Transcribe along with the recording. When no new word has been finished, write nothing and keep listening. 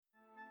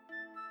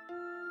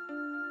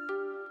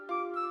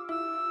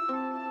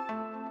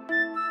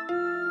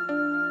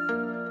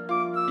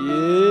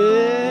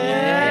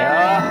Yeah.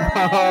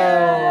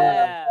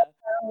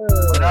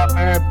 What up,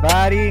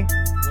 everybody?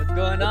 What's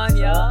going on,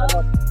 y'all?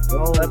 What's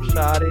up,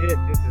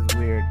 Shotty? This is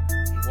weird.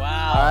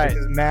 Wow. All right. This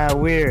is mad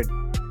weird.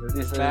 This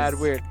is mad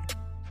weird.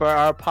 For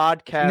our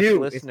podcast New.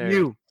 listeners, It's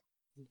new.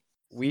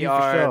 we New for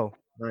are show.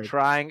 Right.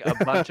 trying a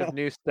bunch of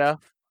new stuff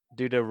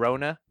due to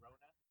Rona.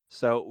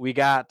 So we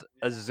got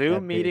a Zoom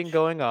That meeting bitch.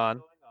 going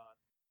on.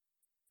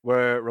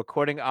 We're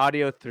recording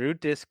audio through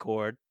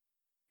Discord.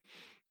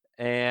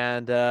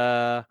 And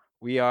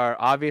we are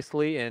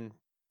obviously in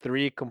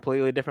 3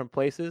 completely different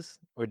places.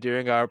 We're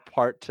doing our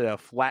part to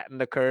flatten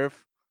the curve.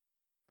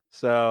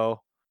 So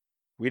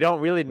we don't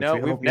really know.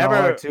 Which we We've hope y'all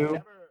are never, too.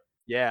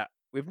 yeah,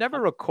 we've never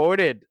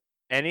recorded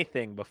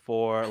anything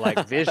before,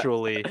 like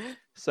visually.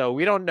 So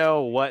we don't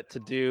know what to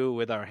do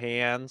with our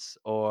hands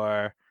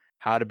or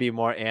how to be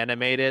more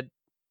animated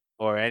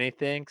or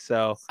anything.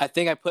 So I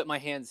think I put my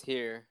hands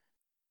here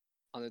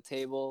on the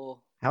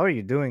table. How are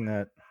you doing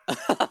that?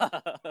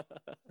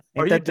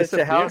 Or Ain't you that just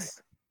your disappear?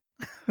 house?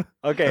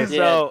 okay, Yeah.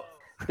 so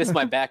This is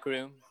my back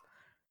room.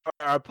 for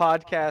our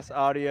podcast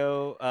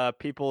audio,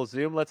 people,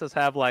 Zoom lets us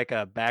have like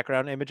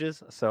background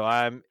images. So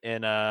I'm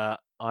in on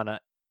an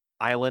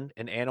island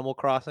in Animal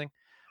Crossing.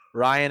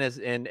 Ryan is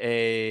in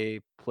a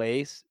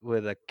place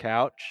with a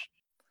couch.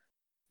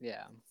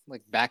 Yeah,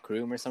 like back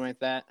room or something like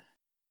that.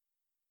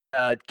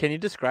 Can you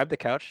describe the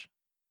couch?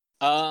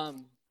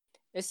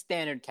 It's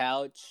standard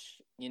couch.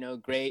 You know,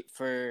 great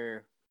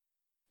for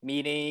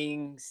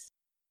meetings.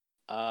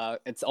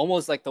 It's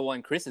almost like the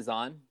one Chris is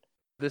on.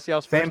 This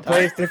y'all's Same first time?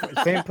 place, different.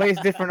 Same place,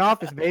 different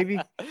office, baby.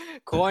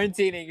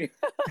 Quarantining.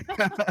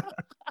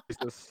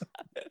 Jesus.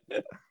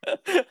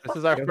 This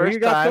is our Yo, who first you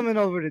got time. coming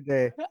over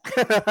today?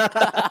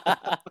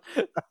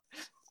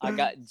 I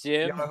got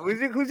Jim. Yo,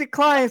 who's your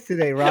clients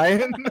today,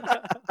 Ryan?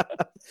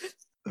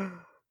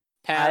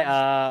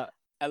 Pam.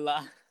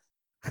 Ella.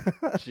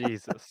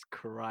 Jesus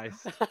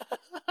Christ.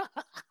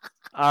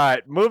 All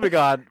right, moving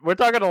on. We're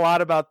talking a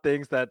lot about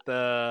things that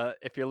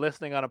if you're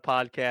listening on a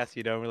podcast,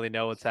 you don't really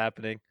know what's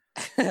happening.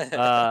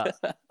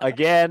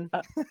 Again,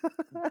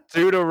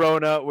 due to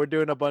Rona, we're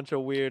doing a bunch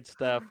of weird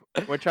stuff.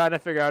 We're trying to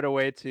figure out a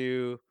way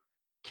to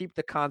keep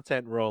the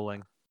content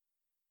rolling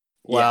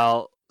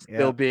while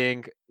still Yeah.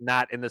 being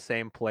not in the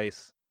same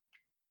place.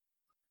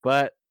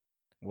 But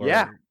Word.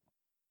 yeah,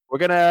 we're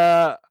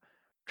gonna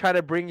try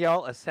to bring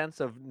y'all a sense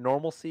of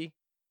normalcy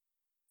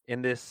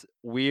in this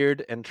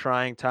weird and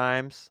trying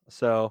times.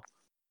 So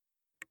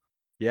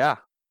yeah,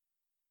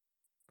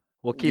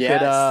 we'll keep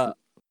Yes.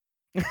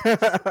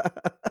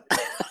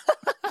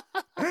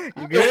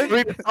 You good?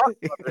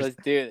 Let's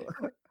do it.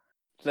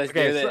 Let's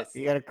Okay, do so- this.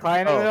 You got a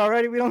client in Oh. it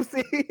already? We don't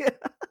see.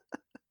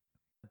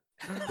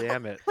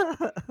 Damn it.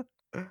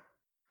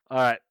 All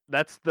right,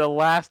 that's the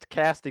last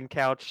casting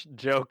couch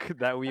joke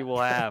that we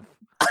will have.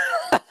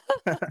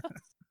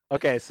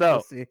 Okay, so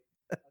We'll see.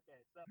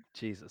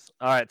 Jesus.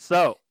 All right,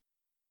 so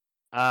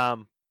we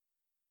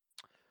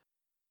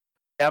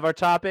have our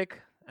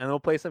topic and we'll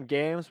play some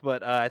games,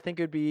 but I think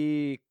it'd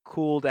be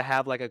cool to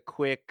have like a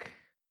quick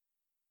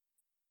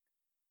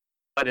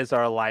what is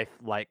our life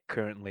like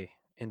currently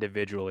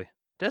individually.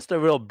 Just a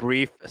real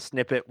brief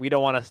snippet. We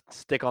don't want to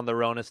stick on the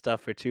Rona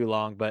stuff for too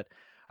long, but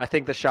I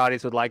think the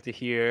Shotties would like to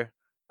hear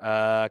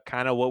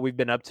kind of what we've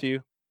been up to,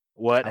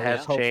 what How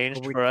has we're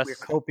changed for us. We're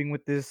coping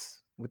with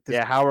this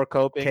Yeah, how we're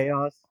coping.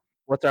 chaos.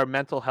 What's our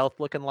mental health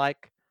looking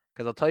like?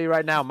 Because I'll tell you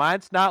right now,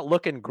 mine's not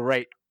looking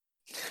great.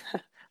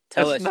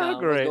 Tell It's us, not Sean,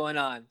 great. what's going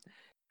on?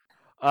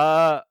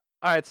 All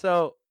right,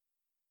 so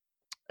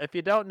if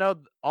you don't know,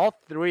 all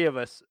 3 of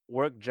us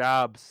work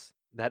jobs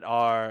that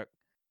are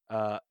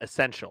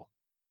essential,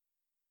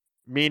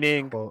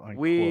 meaning Quote,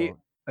 we unquote,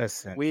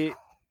 essential.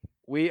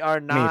 we are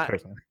Me not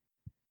personally.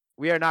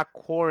 we are not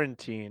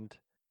quarantined,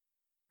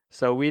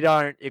 so we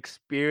aren't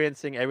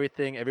experiencing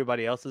everything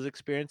everybody else is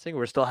experiencing.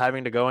 We're still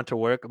having to go into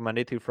work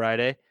Monday through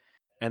Friday,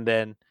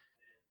 and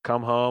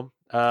come home.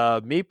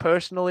 Me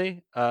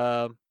personally,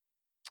 I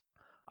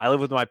live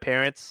with my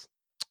parents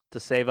to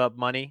save up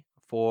money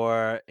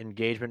for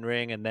engagement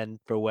ring and then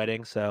for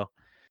wedding. So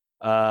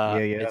Yeah.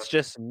 it's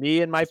just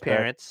me and my Respect.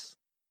 parents,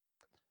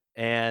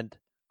 and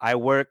I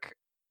work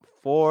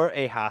for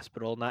a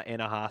hospital, not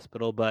in a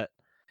hospital, but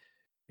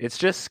it's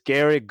just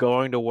scary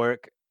going to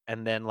work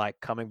and then like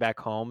coming back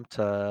home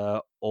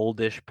to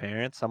oldish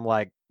parents. I'm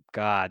like,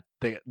 God,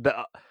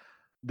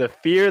 the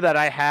fear that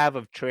I have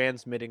of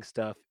transmitting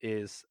stuff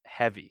is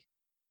heavy.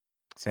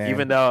 Same.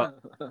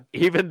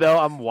 Even though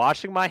I'm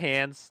washing my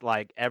hands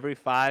like every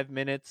 5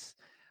 minutes,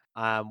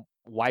 I'm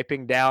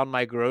wiping down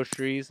my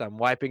groceries, I'm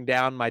wiping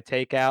down my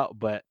takeout,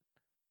 but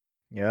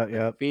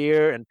Yep.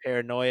 fear and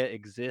paranoia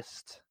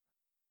exist.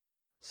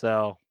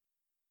 So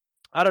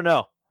I don't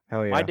know.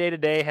 Hell yeah. My day to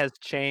day has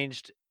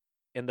changed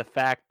in the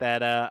fact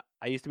that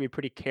I used to be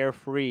pretty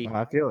carefree, Oh,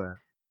 I feel that.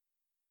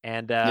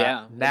 and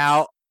Yeah,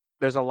 now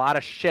there's a lot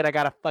of shit I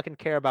gotta fucking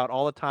care about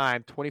all the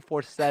time,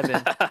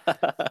 24/7,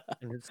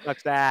 and it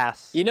sucks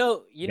ass. You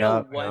know,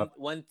 Yup.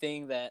 one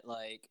thing that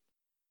like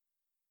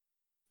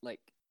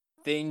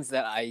things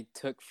that I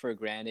took for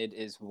granted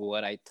is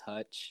what I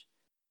touch.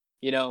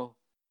 you know,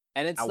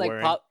 and it's Not like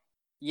worrying.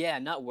 yeah,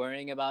 not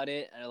worrying about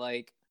it.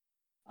 Like,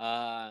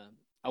 I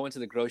went to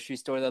the grocery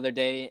store the other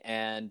day,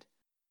 and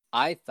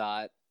I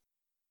thought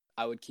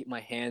I would keep my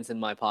hands in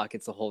my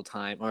pockets the whole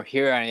time, or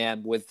here I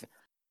am with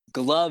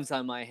gloves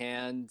on my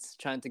hands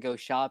trying to go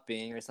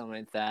shopping or something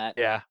like that,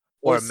 Yeah.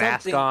 Or a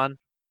mask something. on.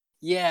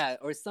 Yeah,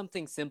 or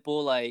something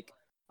simple like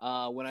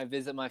when I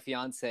visit my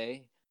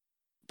fiance,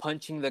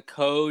 punching the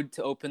code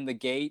to open the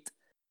gate.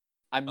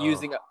 I'm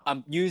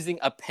using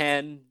a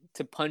pen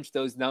to punch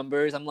those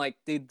numbers. I'm like,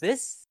 dude,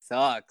 this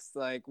sucks.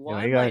 Like, You know,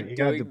 why am I you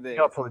got to doing this?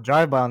 pull a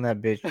drive by on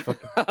that bitch.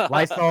 Fucking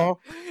Lysol,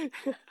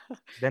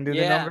 then do the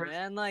Yeah, numbers.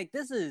 man. Like,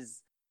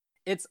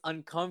 it's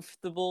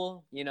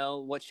uncomfortable. You know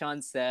what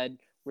Sean said.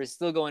 We're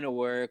still going to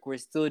work. We're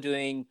still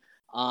doing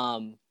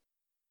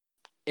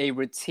a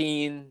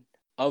routine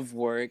of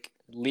work,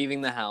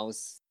 leaving the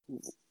house.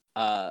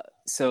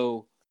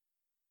 So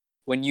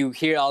when you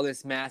hear all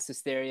this mass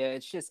hysteria,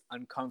 it's just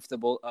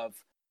uncomfortable. Of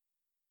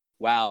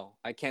wow,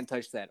 I can't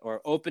touch that,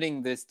 or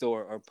opening this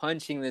door, or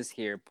punching this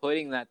here,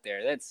 putting that there.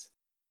 It's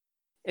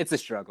a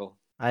struggle.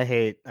 I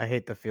hate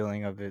the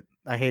feeling of it.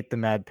 I hate the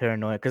mad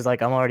paranoia because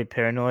like I'm already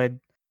paranoid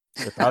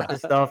without this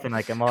stuff, and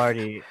like I'm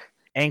already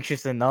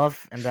anxious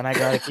enough, and then I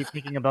gotta keep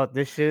thinking about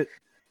this shit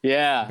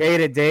Yeah. day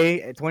to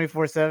day,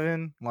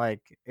 24/7.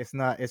 Like it's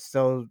not. It's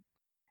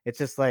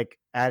just like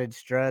added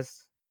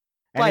stress,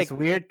 and Like- it's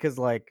weird because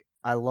like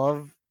I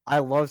love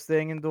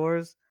staying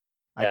indoors.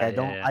 Like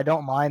Yeah. I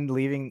don't mind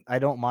leaving. I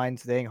don't mind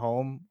staying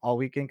home all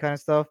weekend, kind of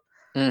stuff.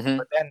 Mm-hmm.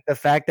 But then the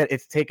fact that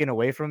it's taken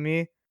away from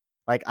me,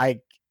 like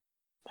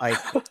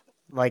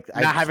like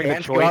I Not having the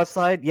can't go choice.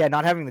 outside. Yeah,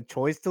 not having the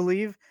choice to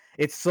leave.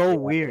 It's so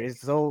weird.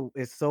 It's so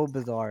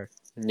bizarre.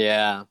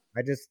 Yeah.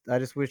 I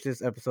just wish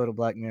this episode of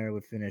Black Mirror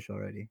would finish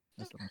already.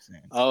 That's what I'm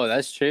saying. Oh,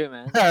 that's true,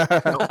 man.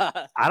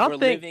 I don't We're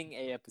think- living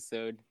a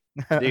episode.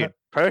 Dude,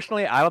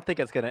 personally, I don't think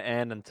it's gonna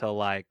end until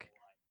like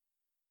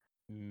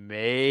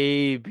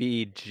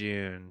maybe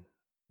June.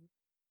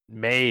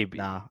 Maybe.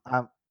 Nah,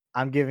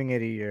 I'm giving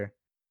it a year.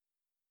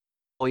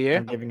 Whole year?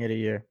 I'm giving it a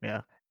year.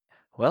 Yeah.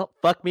 Well,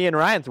 fuck me and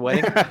Ryan's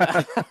wedding.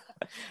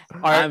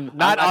 I'm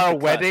Not at our the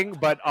cusp. wedding,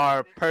 but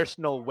our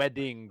personal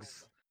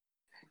weddings.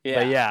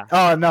 But yeah.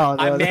 Oh no,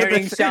 I'm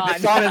marrying the Sean.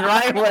 Sean and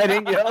Ryan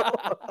wedding, yo.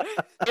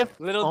 If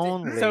Little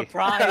only.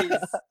 surprise.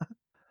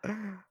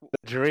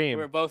 Dream.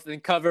 We're both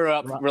in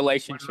cover-up When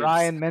relationships.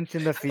 Ryan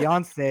mentioned the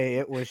fiance,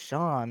 it was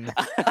Sean.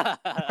 Watching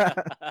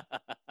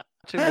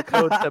the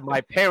codes to my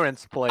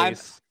parents'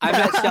 place.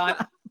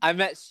 I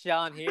met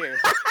Sean here.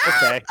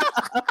 Okay.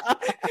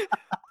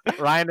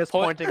 Ryan is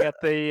pointing at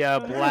the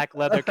black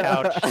leather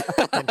couch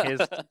in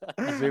his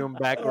Zoom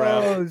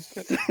background. Oh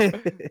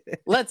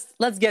shit.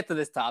 Let's get to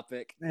this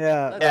topic.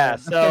 Yeah. Yeah,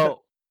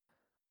 so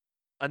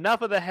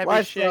enough of the heavy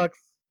Life shit. sucks.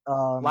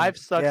 Life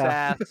sucks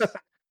yeah. ass.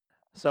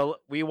 So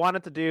we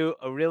wanted to do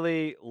a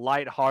really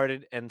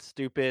lighthearted and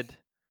stupid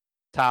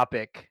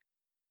topic.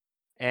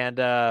 And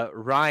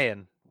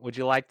Ryan, would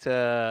you like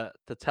to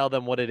tell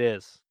them what it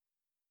is?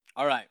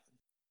 All right.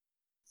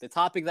 The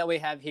topic that we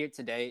have here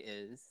today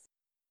is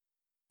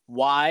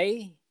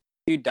why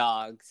do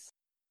dogs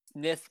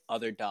sniff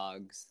other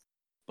dogs'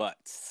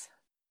 butts?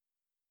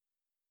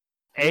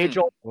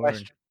 Age-old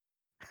Word.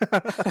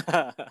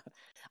 question.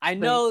 I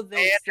know Man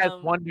there's has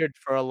some... wondered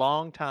for a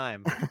long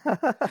time.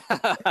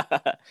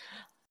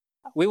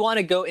 We want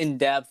to go in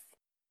depth.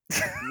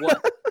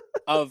 What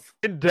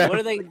In what are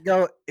depth. they?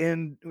 Go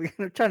in.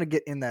 We're trying to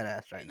get in that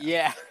ass right now.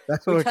 Yeah,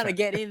 That's what we're trying to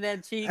get in there,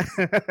 cheeks.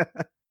 Oh,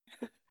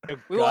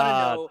 We want to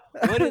God. know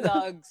what do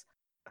dogs?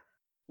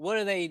 What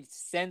do they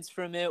sense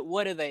from it?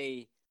 What do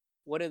they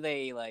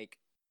like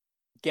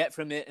get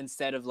from it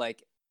instead of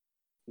like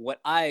what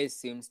I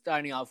assume?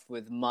 Starting off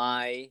with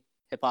my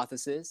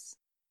hypothesis.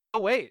 Oh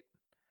wait,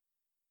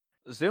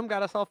 Zoom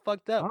got us all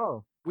fucked up.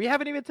 Oh. We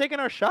haven't even taken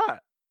our shot.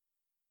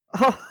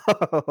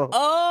 Oh.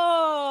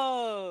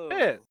 Oh,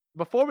 Shit.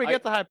 Before we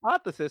get to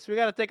hypothesis, we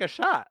got to take a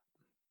shot.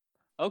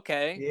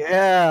 okay.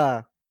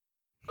 Yeah.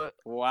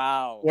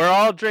 Wow. We're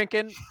all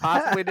drinking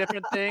possibly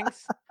different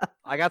things.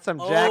 I got some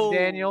Jack Oh.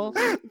 Daniels.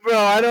 Bro,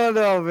 I don't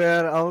know,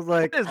 man. I was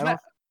like, What is that?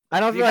 I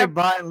don't Do feel you like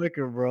buying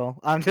liquor, bro.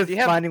 I'm just you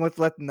have- finding what's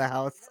left in the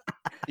house.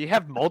 Do you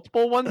have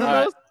multiple ones of All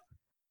right. those?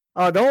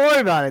 Oh, don't worry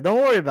about it. Don't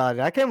worry about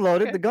it. I came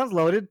loaded. Okay. The gun's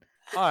loaded.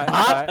 All right.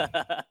 All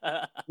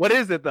right. What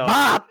is it though?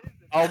 Bop!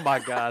 Oh my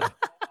God.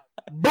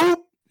 Boop!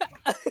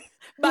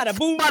 Bada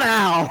boom.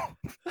 Ba-dow!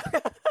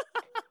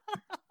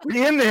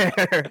 We in there.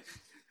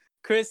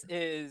 Chris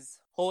is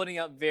holding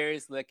up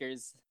various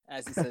liquors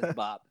as he says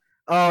 "bop."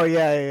 Oh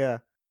yeah.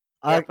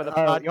 Yeah, for the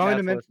you want me to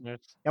podcast mention? listeners.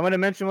 I want to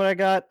mention what I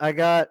got. I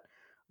got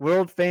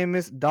world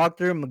famous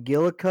Dr.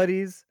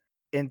 McGillicuddy's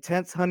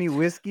Intense Honey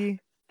Whiskey.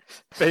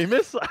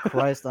 Famous?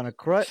 Christ on a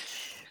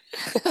crutch.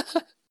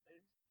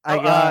 I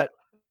Oh, got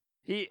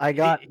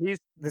he's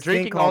this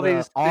thing drinking all called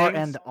these R things.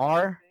 and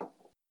R.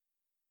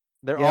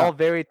 They're Yeah. all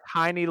very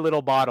tiny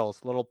little bottles,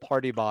 little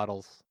party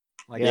bottles,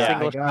 like Yeah,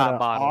 single I got shot a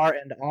bottles. R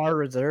and R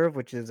Reserve,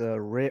 which is a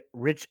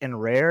rich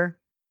and rare.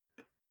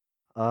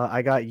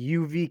 I got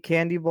UV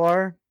candy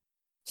bar.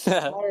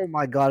 Oh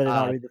my god, I did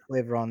not Uh, read the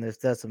flavor on this.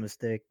 That's a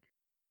mistake.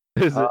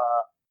 Is it?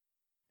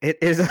 It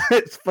is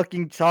it's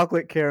fucking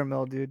chocolate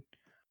caramel, dude.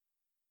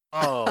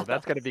 Oh,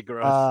 that's gonna be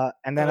gross.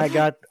 And then I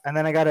got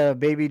a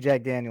baby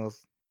Jack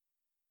Daniels.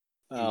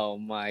 Oh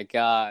my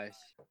gosh.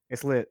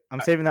 It's lit.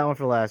 I'm saving that one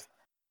for last.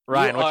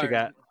 Ryan, what you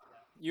got?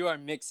 You are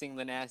mixing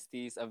the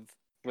nasties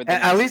with the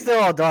At least nasties.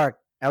 they're all dark.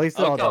 At least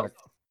they're all Okay. dark.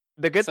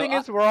 The good So thing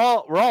is we're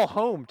all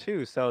home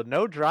too, so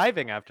no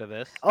driving after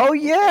this. Oh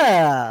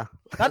yeah.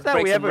 Not Let's that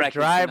break we some ever records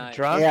drive tonight.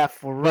 drunk. Yeah,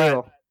 for but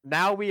real.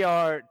 Now we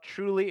are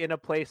truly in a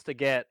place to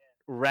get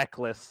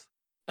reckless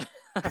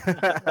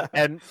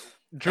and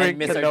drink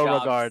miss to our no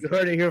jobs. regard. You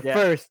heard it here Yeah.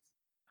 first.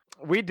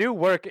 We do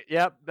work.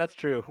 Yep, that's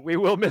true. We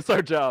will miss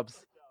our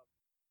jobs.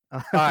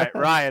 All right,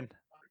 Ryan,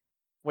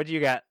 what do you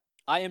got?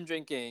 I am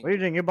drinking. What are you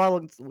drinking? Your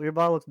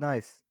bottle looks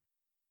nice.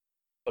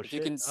 Oh, If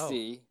you can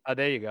see, Oh,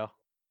 there you go.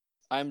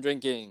 I'm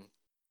drinking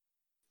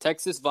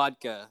Texas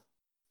vodka,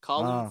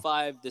 Column Oh.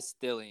 5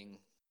 Distilling.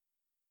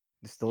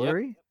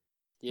 Distillery? Or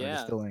Yeah,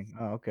 distilling.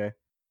 Oh, okay.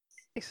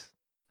 Nice.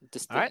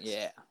 distilling. Alright.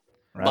 Yeah.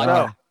 Right Vodka.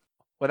 on. So,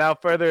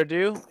 without further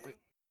ado,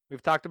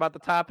 we've talked about the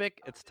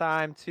topic. It's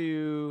time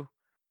to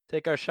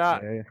take our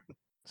shot. Yeah.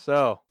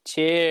 So,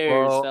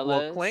 Cheers, we'll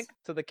fellas. clink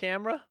to the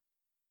camera.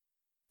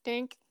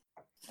 Dink.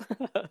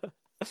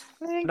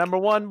 Number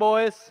one,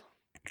 boys.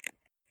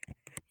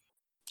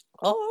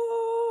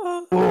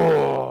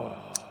 Oh.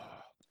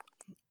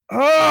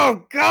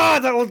 Oh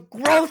god, that was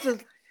gross as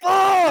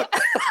fuck!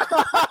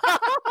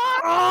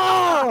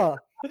 Oh!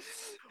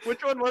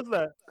 Which one was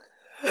that?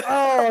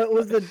 Oh, it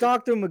was the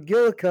Dr.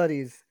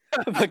 McGillicuddy's.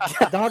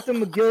 Dr.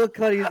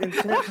 McGillicuddy's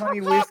intense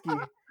honey whiskey.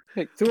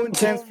 Too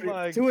intense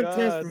my for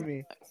God.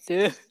 me.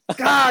 Dude.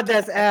 God,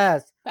 that's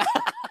ass.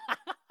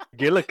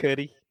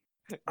 Gillicuddy.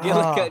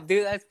 Gillicuddy.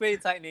 Dude, that's a pretty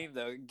tight name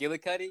though.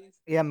 Gillicuddy's.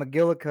 Yeah,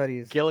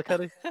 McGillicuddy's.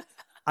 Gillicuddy?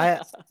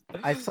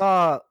 I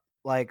saw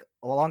like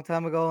a long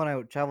time ago when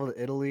I traveled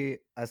to Italy,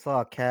 I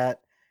saw a cat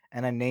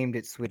and I named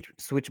it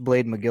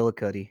Switchblade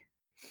McGillicuddy.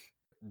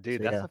 Dude,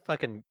 So, that's yeah. a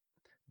fucking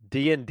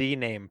D&D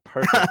name.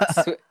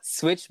 Perfect.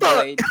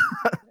 Switchblade.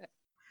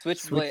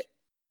 Switchblade.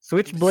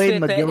 Switchblade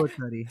Switch-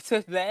 McGillicuddy.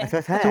 Switchblade.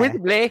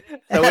 Switchblade.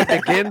 So it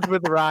begins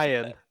with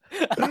Ryan.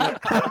 I'm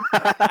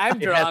It has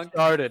drunk.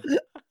 started.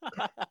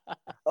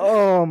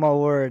 Oh my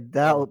word,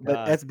 Oh, but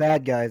God. that's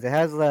bad, guys.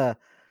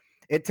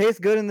 It tastes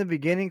good in the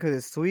beginning because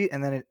it's sweet,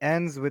 and then it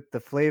ends with the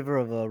flavor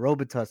of a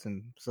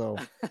Robitussin. So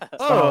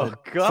Oh, solid,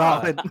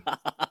 God. solid.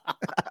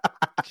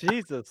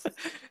 Jesus.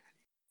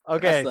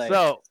 Okay, like-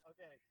 so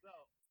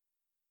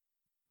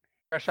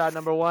our shot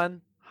number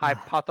one,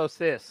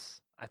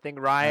 hypothesis. I think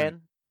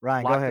Ryan,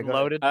 Ryan, go locked ahead. and Go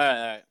ahead. loaded. All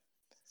right.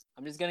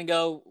 I'm just gonna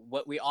go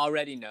what we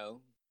already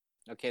know.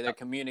 Okay, they're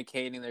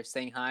communicating. They're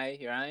saying hi.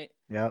 You right?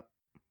 Yep.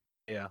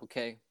 Yeah.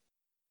 Okay.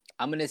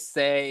 I'm gonna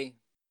say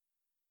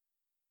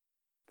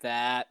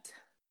that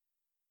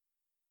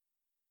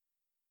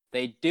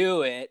they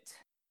do it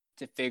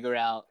to figure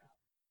out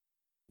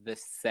the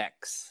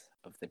sex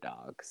of the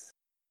dogs.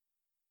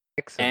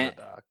 Six of And-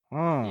 the dog.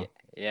 Oh,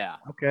 Yeah.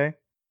 okay.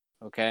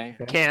 Okay.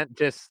 Can't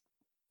just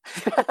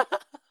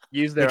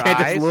use They their can't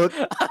eyes. just look.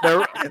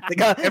 They're, They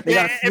got If to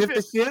it- sniff if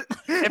the shit.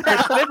 if they're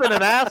sniffing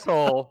an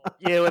asshole,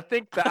 you would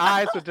think the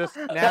eyes would just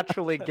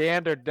naturally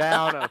gander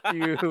down a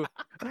few.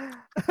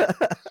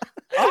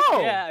 Oh,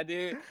 Yeah,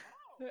 dude.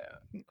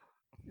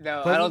 No,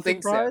 I Pleasant don't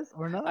think so. surprise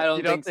Or not? I don't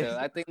You don't think so. think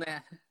so? I think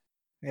that.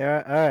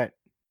 Yeah. All right.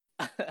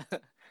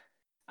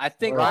 I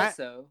think Alright.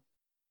 also.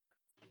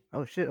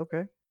 Oh shit.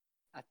 Okay.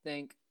 I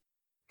think.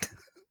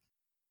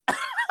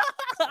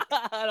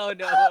 I don't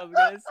know what I'm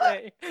gonna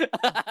say.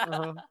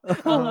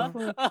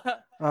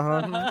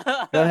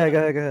 Uh-huh. Go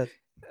ahead.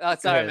 Oh,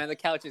 sorry, ahead. man. The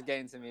couch is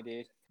getting to me,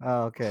 dude.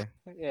 Oh, okay.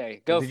 Yeah,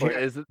 go Did for you-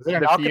 it. is it Is there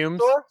an the knock at the fumes?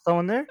 door?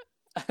 Someone there?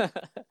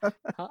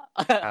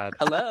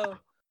 Hello.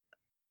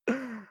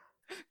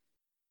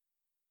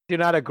 Do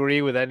not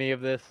agree with any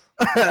of this.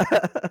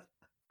 I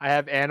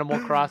have Animal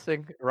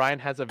Crossing. Ryan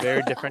has a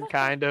very different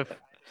kind of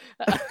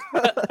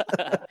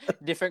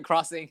Different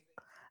crossing.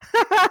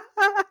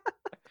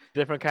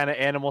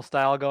 animal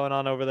style going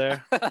on over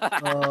there.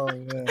 Oh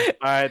man. All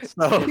right,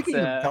 so Speaking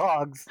of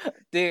dogs,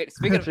 Dude,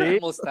 speaking of See?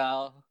 animal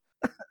style,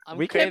 I'm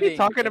We can't be craving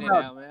talking In-N-Out,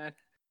 about- man.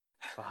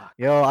 Fuck,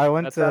 yo, I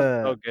went that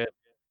sounds so to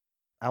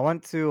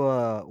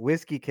good.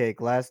 Whiskey Cake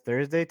last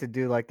Thursday to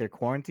do like their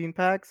quarantine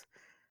packs.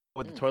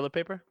 With the toilet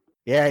paper?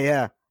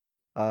 Yeah.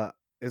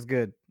 It's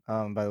good.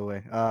 By the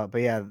way.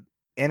 But yeah,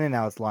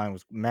 In-N-Out's line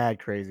was mad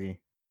crazy.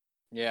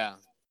 Yeah.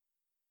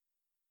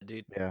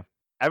 Dude. Yeah.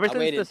 Ever I since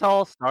waited. this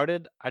all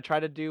started, I try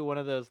to do one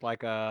of those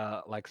like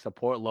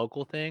support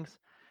local things,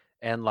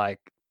 and like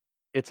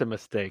it's a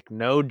mistake.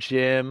 No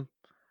gym,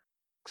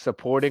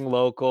 supporting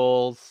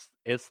locals.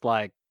 It's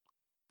like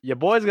your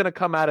boy's gonna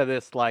come out of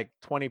this like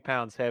 20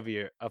 pounds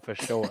heavier, for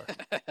sure.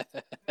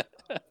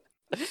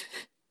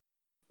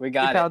 We 20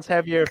 got pounds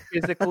heavier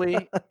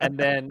physically, and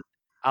then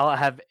I'll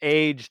have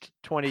aged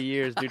 20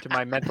 years due to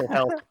my mental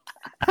health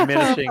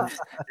diminishing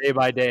day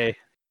by day. it.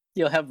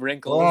 You'll have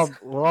wrinkles.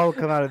 We'll all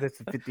come out of this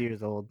at 50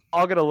 years old.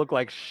 All gonna look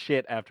like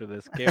shit after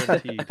this,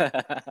 guaranteed.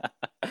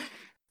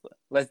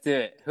 Let's do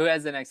it. Who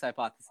has the next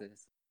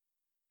hypothesis?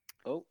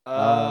 Oh,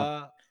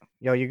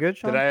 Yo, you good,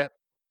 Sean? Did I?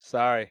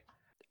 Sorry,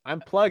 I'm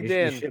plugged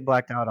Your in. shit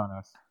blacked out on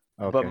us.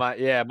 Okay. But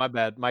my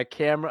bad. My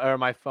camera or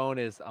my phone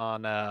is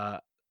on.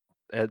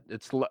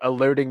 It's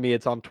alerting me.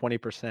 It's on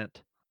 20%.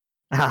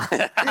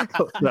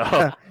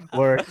 So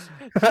Works.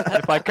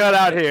 if I cut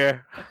out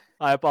here,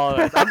 I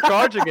apologize. I'm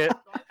charging it,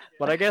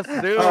 but I guess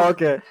Zoom. Oh,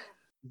 okay.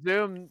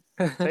 Zoom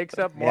takes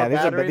up more. Yeah,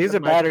 battery these are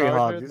than my battery charger.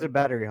 hogs. These are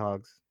battery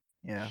hogs.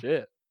 Yeah.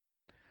 Shit.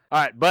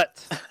 All right,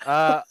 but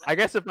I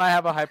guess if I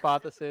have a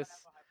hypothesis,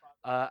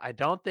 I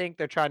don't think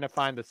they're trying to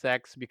find the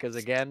sex because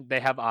again, they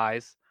have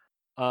eyes.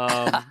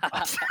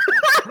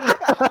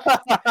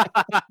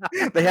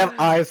 They have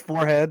eyes,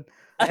 forehead.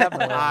 They have Oh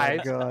my eyes.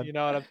 God. You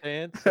know what I'm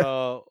saying?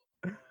 So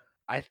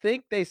I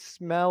think they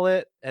smell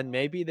it and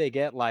maybe they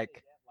get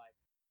like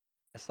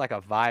it's like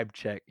a vibe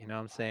check. You know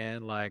what I'm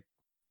saying? Like,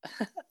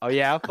 oh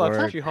yeah, I'll fuck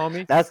Word. with you,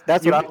 homie. That's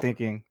You- what I'm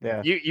thinking.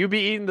 Yeah. You be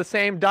eating the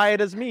same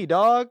diet as me,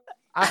 dog.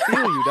 I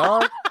feel you,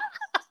 dog.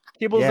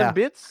 Kibbles Yeah. and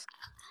bits,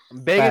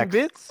 bacon Facts.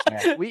 bits.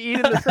 Yeah. We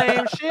eating the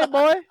same shit,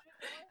 boy.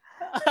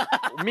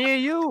 Me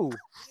and you,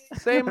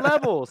 same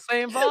level,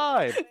 same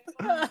vibe.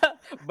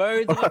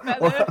 Birds of a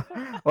feather.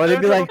 Or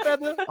they'd be Birds of a like,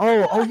 feather.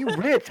 oh, you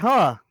rich,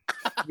 huh?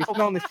 You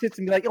smell the shits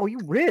and be like, oh, you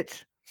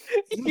rich.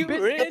 You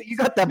bitch, rich? You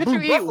got that Bitch, blue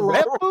you eat buffalo.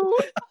 wet food?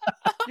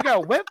 You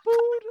got wet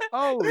food?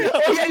 Oh,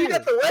 Oh yeah, you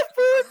got the wet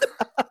food.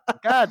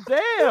 God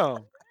damn.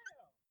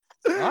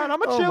 All right, I'm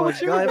gonna chill my with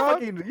you, God,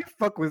 dog. you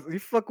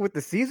fuck with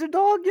the Caesar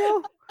dog,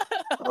 yo.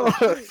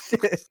 Oh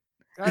shit.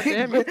 God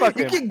damn, you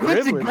fucking You get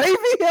grits and privileged.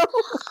 gravy, yo.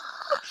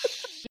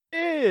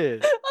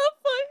 Shit.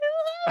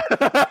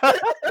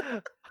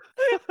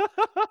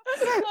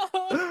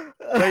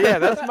 So yeah,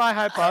 that's my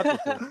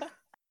hypothesis.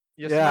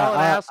 You Yeah, smell an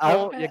I-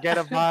 asshole, you get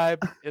a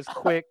vibe, it's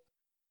quick.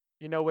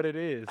 You know what it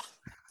is.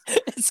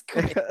 It's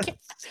quick.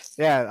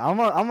 Yeah, I'm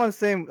on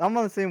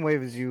the same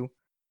wave as you.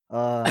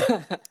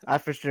 I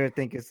for sure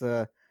think it's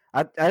I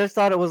just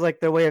thought it was like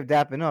their way of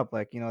dapping up.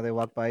 Like, you know, they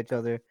walk by each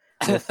other,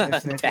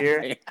 sniff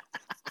here.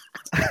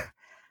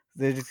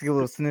 They just get a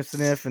little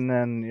sniff, and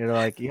then you're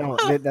like, you know,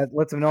 that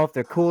lets them know if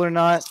they're cool or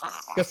not.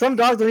 Because some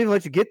dogs don't even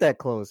let you get that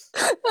close.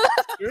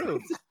 True.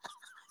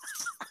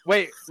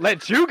 Wait,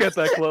 let you get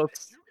that close.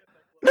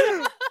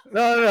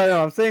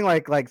 No. I'm saying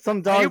like some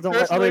You dogs don't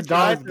let personally other dogs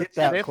tried to get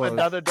that sniff close.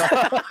 Another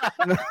dog.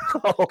 No.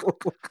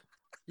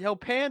 Yo,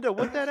 Panda,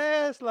 what that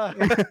ass like?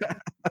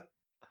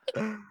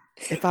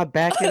 If I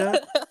back it up,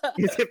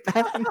 is it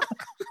fast enough?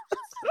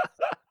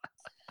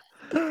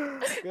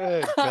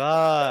 Good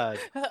God.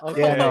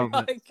 Okay. Yeah, no, Oh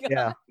my but- God.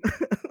 yeah.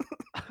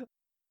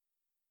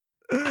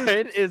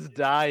 It is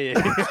dying.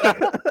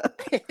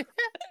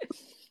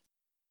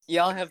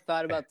 Y'all have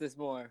thought about this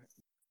more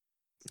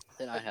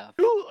than I have.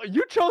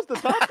 You chose the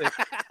topic.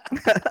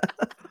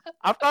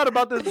 I've thought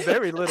about this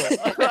very little.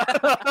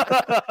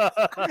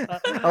 I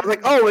was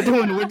like, oh,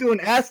 we're doing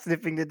ass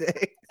sniffing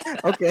today.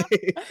 Okay,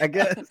 I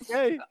guess.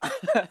 Okay.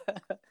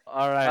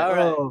 All right. All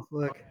right. Oh,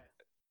 look.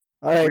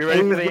 All right, We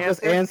ready for please the give us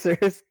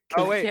answers.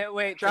 Oh wait. Can't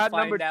wait to shot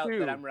find number out 2.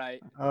 that I'm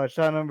right. Oh,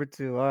 shot number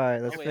 2. All right,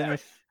 let's Oh, yeah.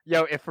 finish.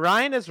 Yo, if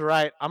Ryan is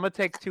right, I'm gonna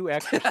take 2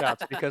 extra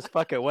shots because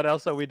fuck it. What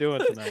else are we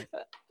doing tonight?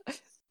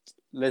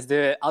 Let's do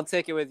it. I'll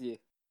take it with you.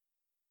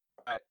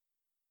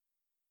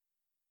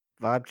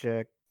 Vibe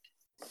check.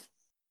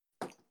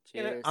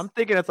 Cheers. I'm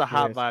thinking it's a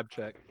hot Cheers. vibe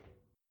check.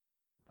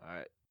 All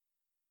right.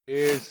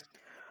 Cheers.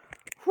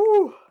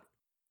 Whew.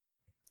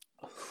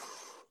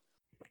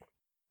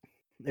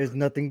 There's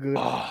nothing good.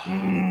 Oh.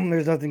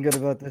 There's nothing good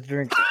about this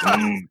drink. All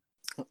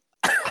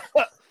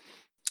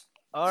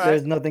right.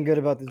 There's nothing good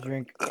about this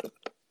drink.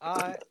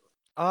 All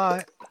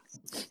right.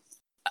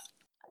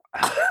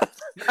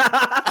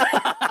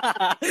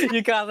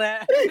 You got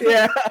that?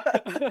 Yeah.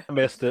 I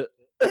missed it.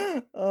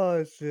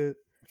 Oh shit.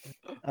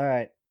 All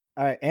right.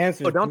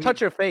 Answers. Oh, don't please.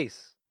 touch your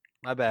face.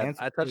 My bad.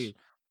 Answer, I touched please.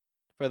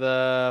 for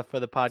the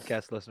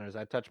podcast listeners.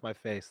 I touched my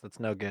face. That's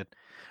no good.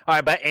 All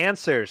right, but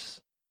answers.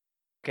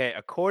 Okay,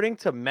 according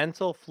to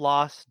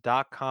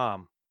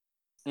mentalfloss.com,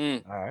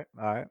 Mm. All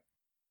right.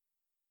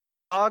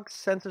 dog's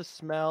sense of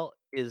smell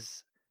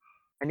is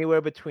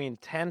anywhere between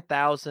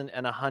 10,000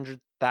 and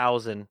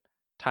 100,000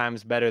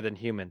 times better than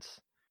humans.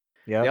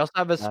 Yeah. They also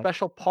have a Yeah.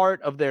 special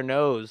part of their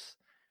nose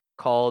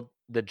called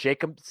the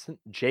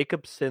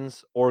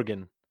Jacobson's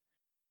organ,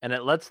 and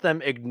it lets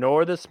them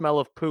ignore the smell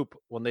of poop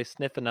when they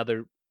sniff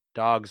another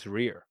dog's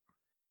rear.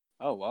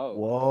 Oh, whoa.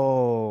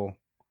 Whoa.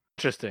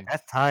 Interesting.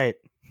 That's tight.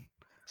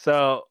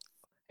 So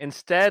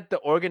instead, the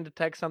organ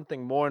detects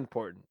something more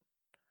important.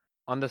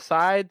 On the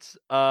sides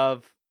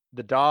of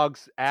the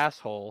dog's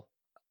asshole,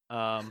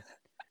 there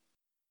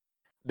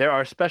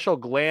are special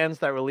glands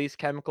that release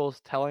chemicals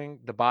telling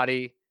the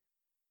body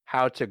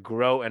how to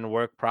grow and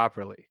work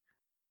properly.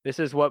 This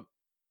is what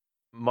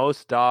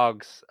most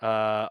dogs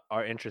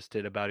are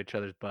interested about each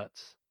other's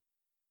butts.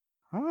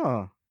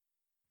 Huh.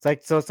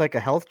 It's like a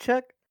health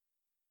check?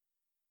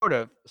 Sort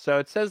of. So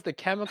it says the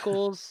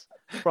chemicals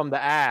from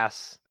the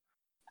ass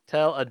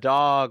tell a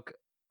dog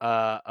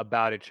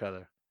about each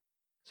other.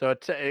 So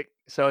it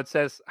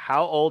says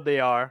how old they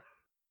are,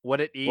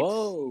 what it eats,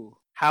 Whoa.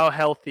 how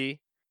healthy,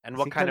 and Is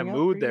what he kind of cutting out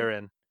mood for you? they're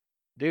in.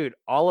 Dude,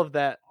 all of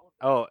that.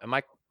 Oh, am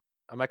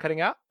I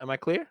cutting out? Am I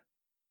clear?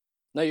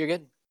 No, you're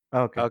good.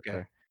 Okay. Okay.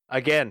 Sorry.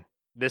 Again,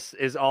 this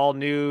is all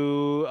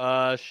new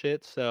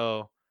shit,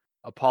 so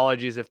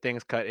apologies if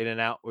things cut in and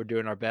out. We're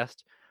doing our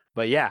best.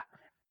 But yeah.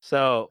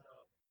 So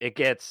it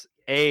gets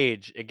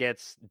age, it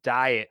gets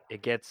diet,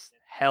 it gets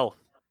health,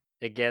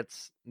 it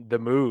gets the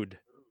mood.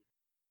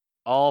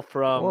 All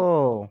from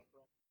Whoa.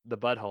 the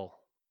butthole.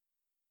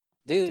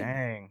 Dude,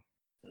 Dang.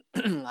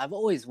 I've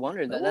always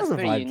wondered That that. That's was a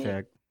pretty vibe unique.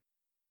 check.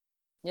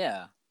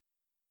 Yeah.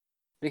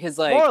 Because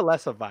More like or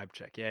less a vibe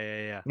check.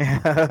 Yeah.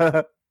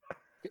 Yeah.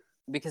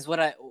 because what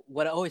I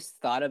always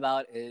thought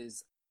about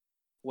is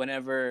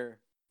whenever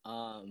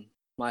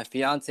my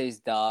fiance's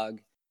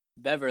dog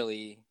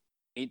Beverly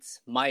meets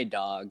my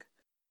dog,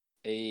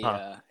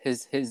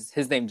 his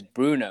name's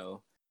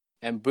Bruno,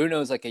 and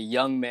Bruno's like a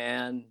young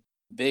man,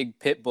 big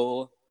pit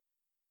bull.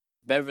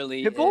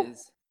 Beverly Pitbull?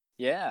 is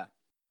yeah.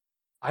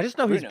 I just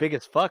know he's Bruno. big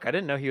as fuck. I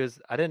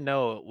didn't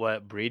know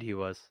what breed he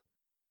was.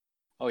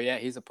 Oh yeah,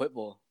 he's a pit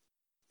bull.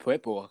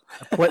 Pit bull.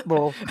 Pit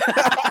bull.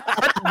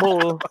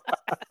 Bull.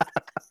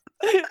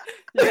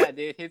 Yeah,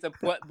 dude, he's a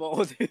pit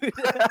bull, dude.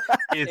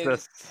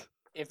 Jesus.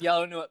 If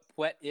y'all don't know what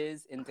puet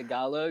is in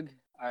Tagalog,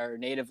 our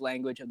native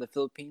language of the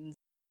Philippines,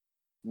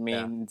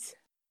 means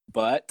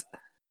butt.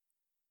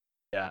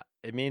 Yeah,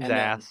 it means And then-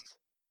 ass.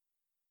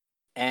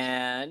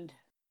 And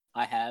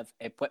I have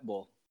a puet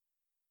bull.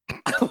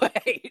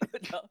 Wait,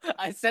 no,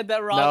 I said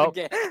that wrong Nope.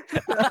 again.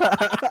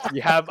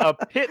 You have a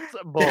pit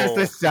bull. Just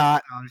a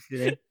shot. No, I'm just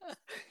kidding.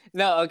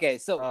 No, okay.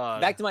 So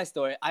God. back to my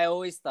story. I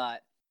always thought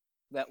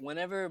that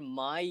whenever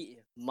my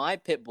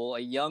pit bull, a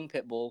young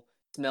pit bull,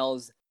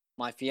 smells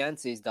my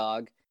fiance's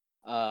dog,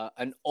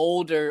 an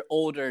older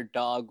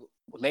dog,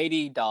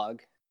 lady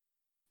dog,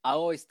 I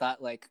always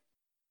thought like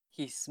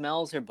he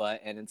smells her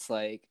butt and it's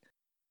like,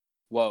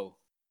 whoa,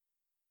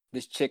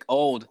 this chick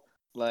old.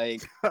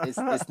 Like it's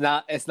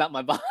not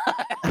my vibe.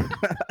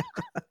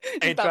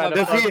 It's Ain't not trying my to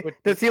Does fuck vibe. with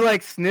does he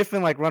like sniff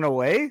and like run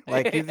away?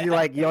 Like is he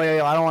like yo,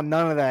 I don't want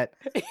none of that.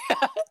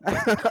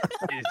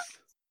 Jeez.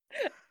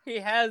 He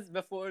has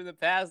before in the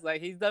past,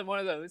 like he's done one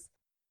of those.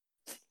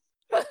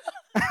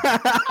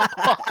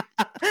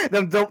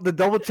 The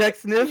double check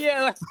sniff.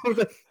 Yeah,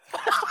 like,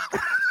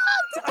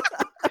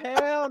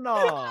 Hell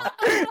no.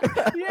 yeah,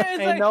 it's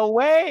Ain't like, no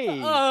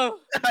way. oh.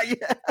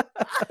 Yeah.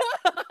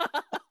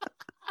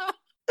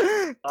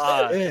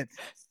 God. Shit.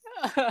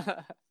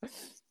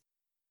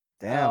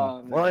 Damn.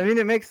 Oh, Well, I man. mean,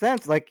 it makes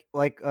sense. Like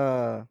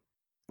the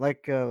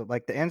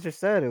answer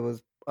said, it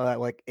was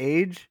like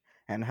age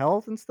and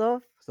health and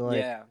stuff. So like,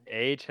 Yeah.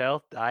 Age,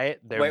 health,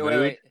 diet, their Wait,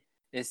 mood. wait.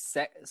 Is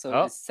sex? So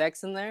Oh. is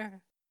sex in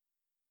there?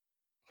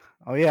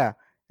 oh yeah,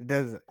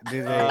 is that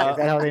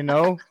how they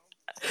know?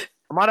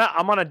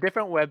 I'm on a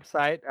different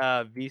website,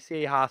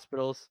 VCA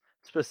hospitals,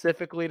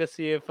 specifically to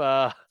see if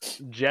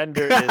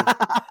gender is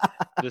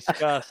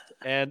discussed.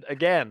 And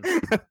again,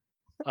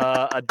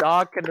 a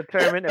dog can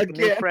determine if a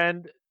new Again.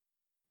 friend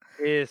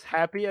is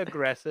happy,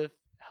 aggressive,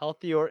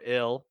 healthy, or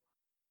ill,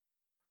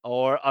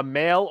 or a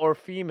male or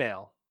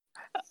female.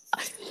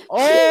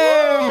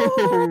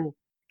 Oh,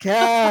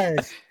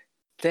 cash.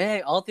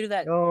 Dang! All through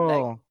that.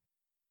 Oh,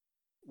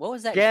 What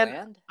was that Again,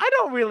 gland? I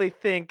don't really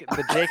think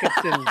the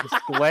Jacobson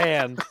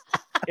gland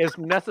is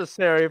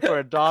necessary for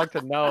a dog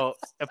to know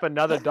if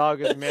another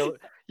dog is male.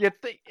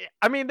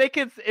 I mean, they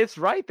can. It's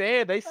right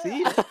there. They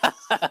see it.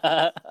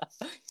 I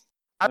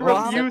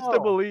Wow. refuse to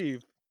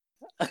believe.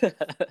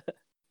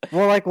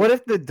 well, like, what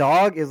if the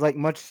dog is like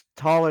much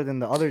taller than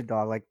the other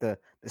dog? Like the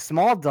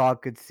small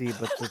dog could see,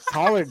 but the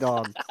taller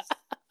dog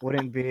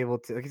wouldn't be able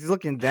to. Like, he's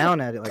looking down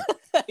at it like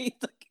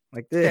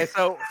Okay, this.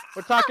 so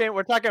we're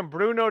talking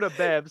Bruno to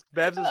Bebs.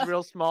 Bebs is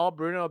real small.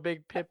 Bruno a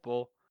big pit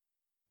bull.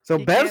 So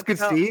he Bevs can't could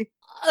tell. see,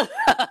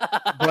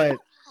 but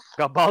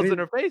Got balls in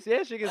her face.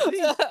 Yeah, she can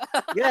see.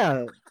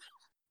 yeah.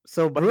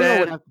 So But Bruno would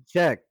then- have to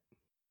check,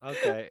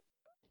 Okay.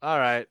 All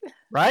right.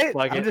 right?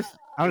 Like I'm it. just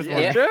Yeah,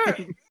 wondering. sure.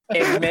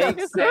 It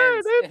makes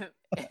Sure, sense.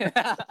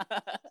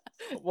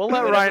 We'll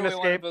let Whatever Ryan we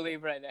wanna escape.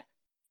 believe right now.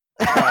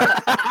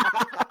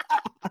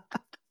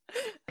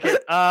 Okay,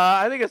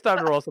 I think it's time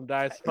to roll some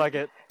dice. Fuck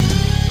it.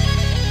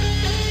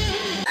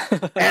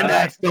 And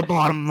that's the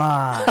bottom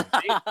line.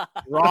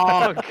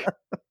 Wrong.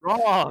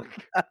 Wrong.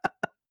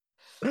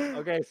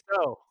 Okay,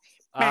 so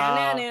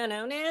that's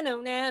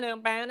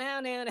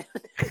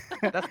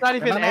not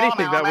even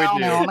anything that we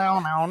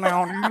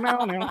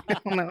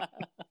do.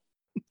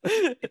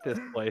 Hate this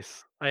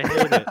place. I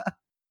hate it.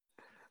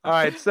 All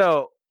right,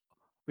 so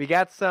we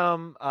got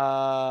some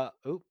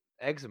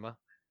eczema.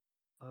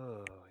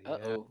 Oh yeah.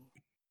 Uh-oh.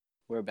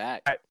 We're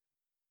back.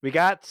 We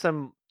got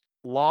some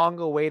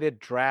long-awaited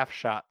draft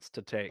shots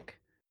to take.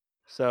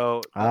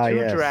 So two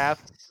yes.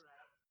 drafts,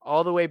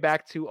 all the way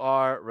back to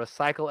our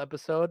recycle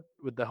episode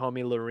with the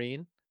homie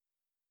Lorene.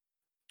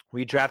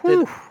 We drafted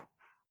Whew.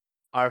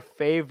 our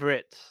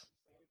favorite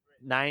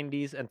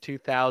 90s and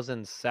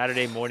 2000s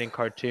Saturday morning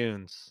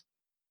cartoons.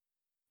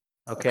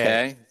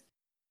 Okay.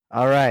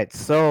 All right.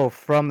 So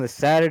from the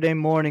Saturday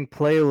morning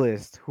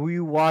playlist, who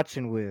you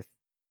watching with?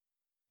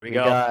 Here we We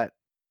go. got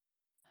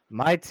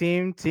my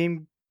team,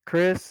 Team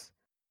Chris,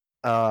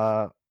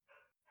 Pokemon,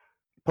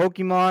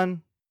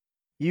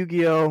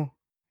 Yu-Gi-Oh,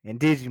 and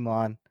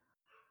Digimon.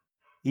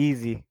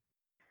 Easy.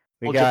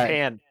 We Well, got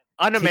Japan. Team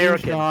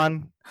Un-American.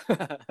 Sean.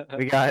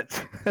 We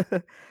got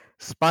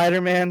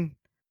Spider-Man,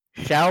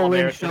 Shaolin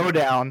American.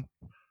 Showdown,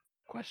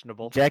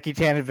 Questionable. Jackie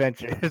Chan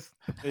Adventures.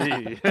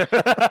 Team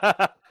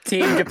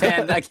Team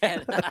Japan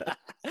again.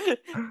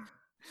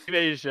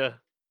 Asia.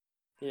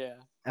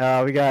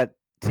 Yeah. We got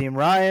Team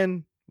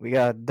Ryan. We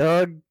got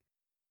Doug,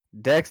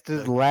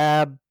 Dexter's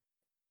Lab,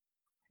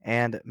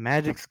 and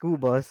Magic School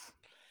Bus.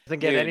 Doesn't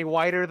get Dude. any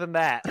whiter than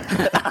that.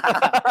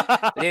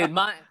 Dude,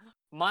 my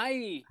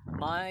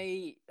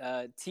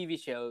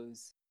TV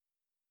shows,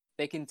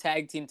 they can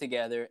tag team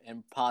together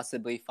and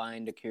possibly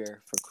find a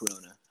cure for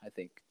Corona. I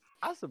think.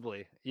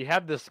 Possibly. You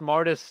have the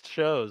smartest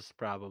shows,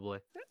 probably.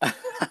 I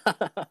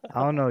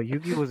don't know.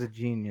 Yugi was a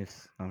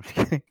genius. No, I'm just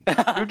kidding.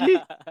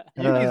 Yugi?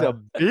 Yugi's a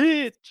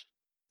bitch.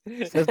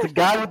 Says the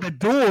guy with the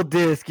dual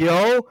disc,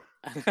 yo.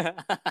 Okay.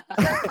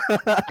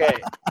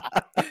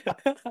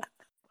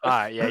 All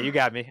right, yeah, you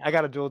got me. I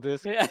got a dual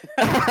disc.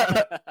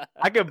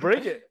 I can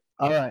bring it.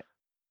 All right.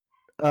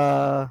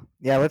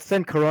 Yeah, let's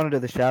send Corona to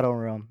the Shadow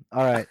Realm.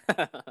 All right.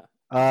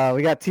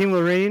 We got Team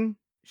Lorene.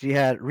 She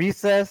had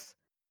Recess,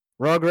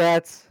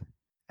 Rugrats,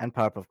 and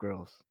Powerpuff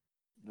Girls.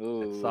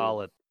 Ooh. It's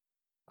solid.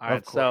 All Of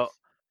right, so course.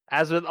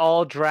 as with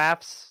all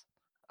drafts,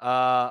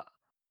 we'll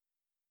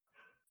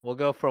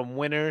go from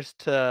winners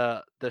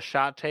to the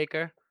shot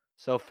taker.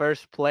 So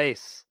first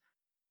place,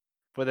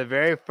 for the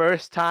very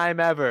first time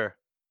ever,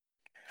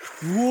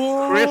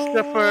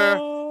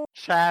 Christopher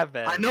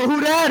Chavez. I know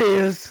who that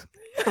is.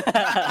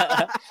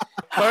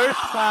 First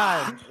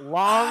time,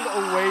 long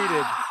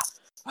awaited,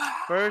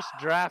 first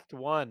draft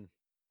won.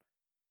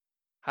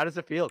 How does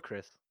it feel,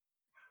 Chris?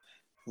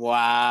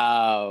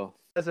 Wow.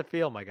 How does it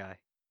feel, my guy?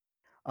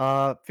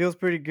 Feels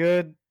pretty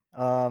good.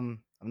 I'm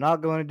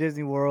not going to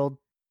Disney World.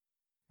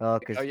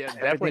 Because Oh, yeah,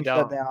 definitely everything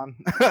shut don't. down.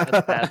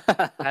 That's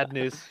bad. Bad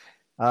news.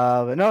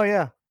 But no,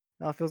 yeah.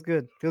 No, it feels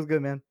good. Feels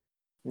good, man.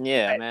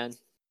 Yeah, Right. man.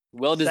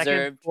 Well Second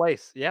deserved.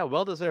 place. Yeah,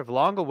 well deserved.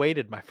 Long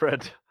awaited, my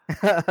friend.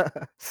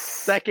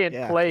 Second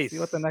Yeah, place. See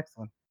what the next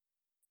one.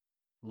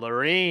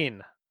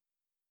 Lorene.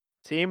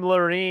 Team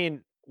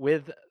Lorene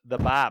with the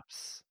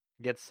Bops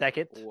gets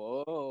second.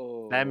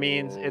 Whoa. That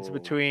means it's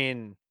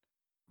between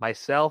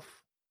myself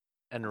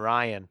and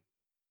Ryan.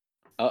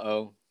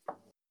 Uh-oh.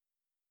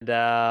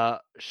 And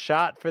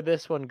shot for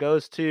this one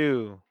goes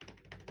to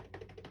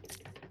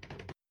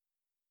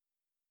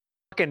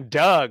fucking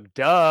Doug.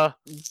 Duh.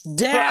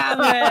 Damn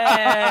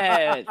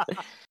it!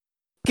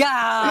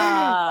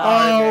 God!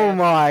 Oh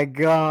my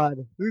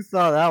god. Who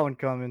saw that one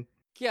coming?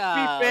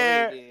 God.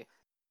 fair,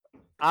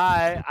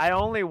 I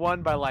only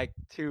won by like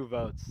 2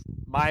 votes.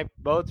 My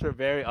votes were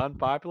very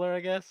unpopular, I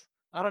guess.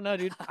 I don't know,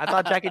 dude. I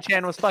thought Jackie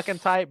Chan was fucking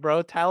tight,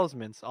 bro.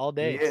 Talismans all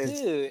day. He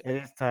is. Dude.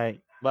 It is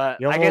tight. But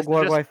Yo I guess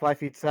Guar just, Guai Fly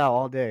Feet Sal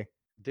all day.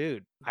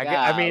 dude,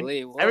 I mean,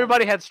 Golly, whoa.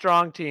 everybody had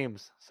strong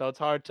teams, so it's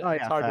hard to Oh,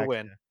 it's yeah, hard to facts,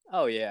 win. yeah.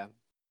 Oh yeah.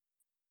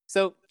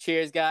 So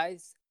cheers,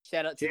 guys!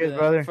 Shout out to Cheers, the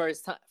brother.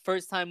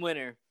 first time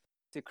winner,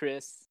 to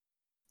Chris.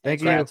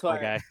 Thank And you. Shout out, to My our,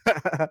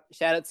 guy.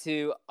 shout out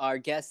to our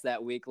guest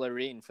that week,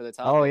 Lorene, for the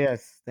topic. Oh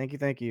yes. Thank you,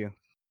 thank you.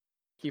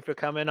 Thank you for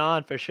coming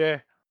on for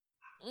sure.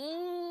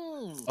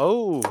 Mm.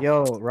 Oh,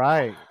 Yo,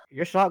 right.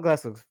 Your shot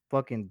glass looks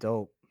fucking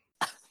dope.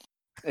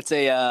 It's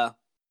a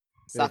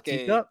Is it a sake.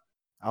 teacup?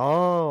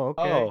 Oh,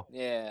 okay. oh,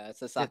 Yeah,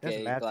 it's a Shit, sake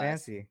that's mad glass.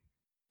 fancy.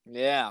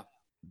 Yeah,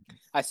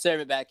 I serve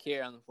it back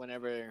here on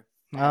whenever.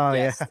 Oh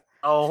yeah. guests.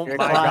 oh Your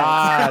my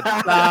clients. God!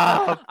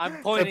 Stop.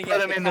 I'm pointing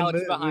put at him the in the couch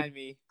mood. behind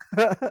me.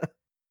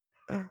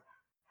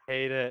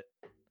 Hate it.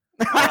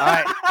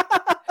 right.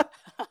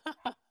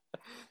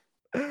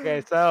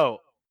 Okay, so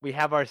we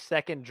have our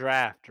second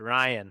draft,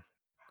 Ryan.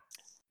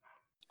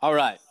 All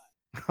right,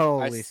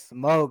 Holy s-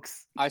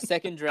 smokes. our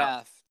second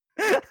draft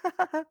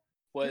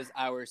was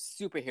our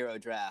superhero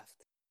draft.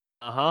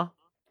 Uh huh.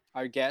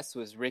 Our guest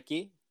was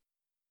Ricky.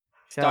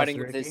 Shout out Starting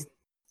to with Ricky, his,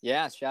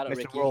 yeah, shout out Mr.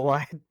 Ricky.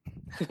 Worldwide.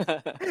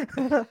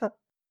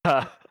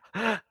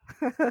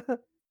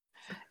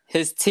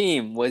 His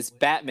team was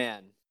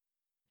Batman.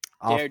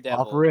 Off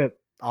Daredevil. rip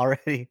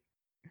already.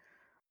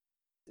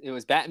 It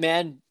was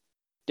Batman,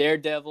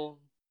 Daredevil,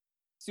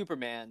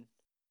 Superman,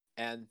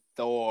 and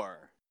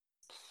Thor.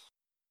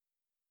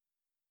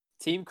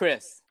 Team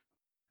Chris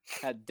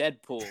had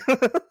Deadpool,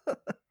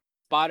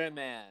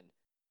 Spider-Man,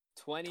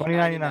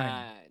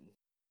 2099,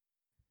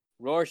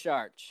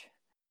 Rorschach.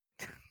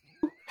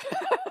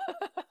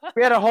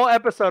 We had a whole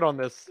episode on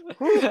this.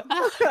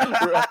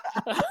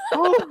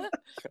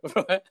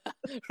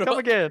 Come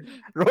again.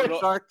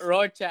 Rorschach.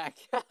 Rorschach.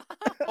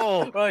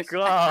 Oh Rorschach.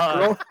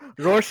 God.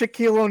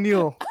 Shaquille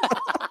O'Neal.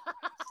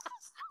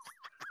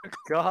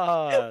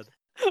 God.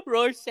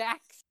 Rorschach.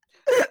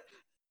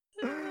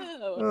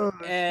 Oh,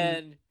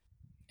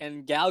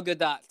 and Gal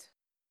Gadot,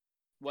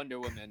 Wonder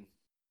Woman.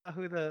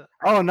 Who the?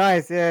 Oh,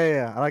 nice.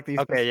 Yeah. I like that you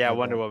Okay, yeah, specified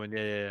Wonder that. Woman.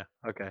 Yeah.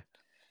 Okay.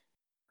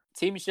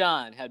 Team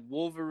Sean had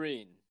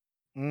Wolverine,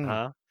 Mm,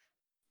 Huh?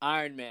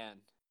 Iron Man,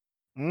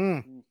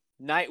 mm.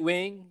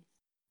 Nightwing,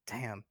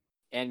 Damn.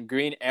 and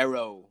Green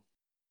Arrow.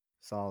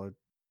 Solid.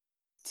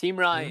 Team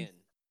Ryan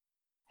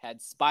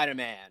had Spider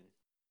Man,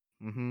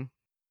 Mm-hmm.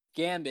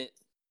 Gambit,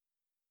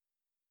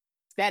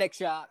 Static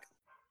Shock,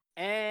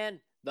 and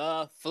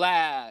the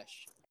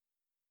Flash.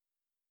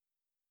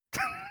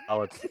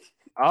 Oh,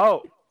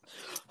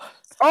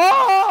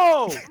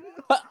 oh!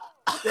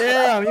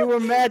 Damn, you were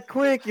mad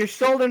quick. Your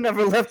shoulder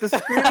never left the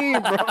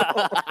screen, bro.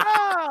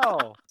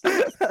 Ow!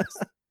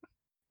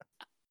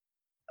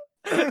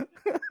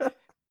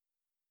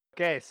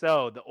 Okay,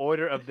 so the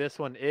order of this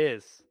one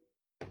is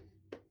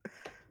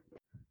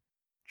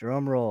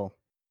Drum roll.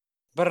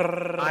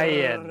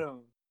 Ryan,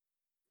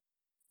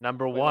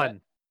 number Wait, what?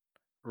 one.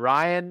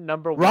 Ryan,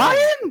 number one.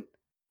 Ryan?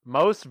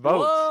 Most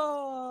votes.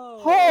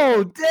 Whoa!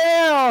 Oh,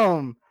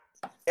 damn.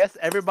 Yes,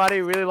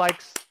 everybody really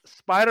likes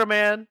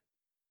Spider-Man.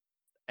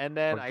 And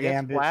then Or I guess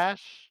Gambit.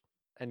 Flash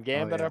and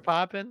Gambit yeah. are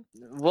popping.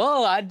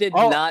 Whoa! I did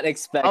Oh, not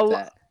expect oh,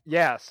 that.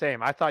 Yeah,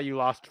 same. I thought you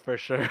lost for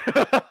sure.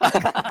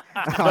 I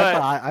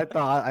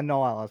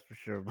know I lost for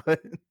sure,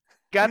 but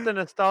Got the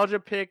nostalgia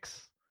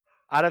picks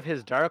out of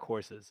his dark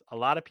horses. A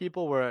lot of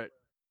people were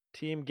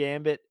Team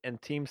Gambit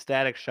and Team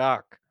Static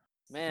Shock.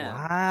 Man,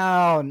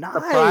 wow, nice.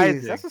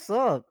 Surprising. That's what's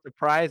up.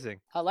 Surprising.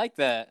 I like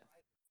that.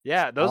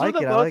 Yeah, those were like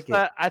the it, I votes like it.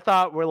 that I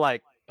thought were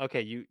like,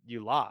 okay, you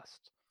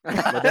lost.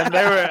 But then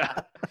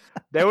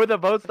they were the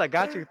votes that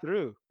got you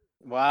through.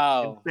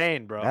 Wow.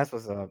 Insane, bro. That's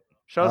what's up.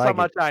 Shows I how like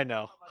much it. I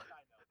know.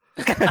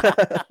 All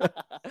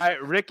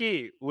right,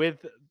 Ricky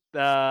with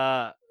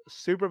the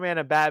Superman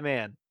and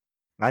Batman.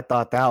 I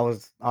thought that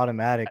was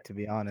automatic, to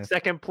be honest.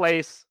 Second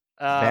place,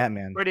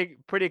 Batman.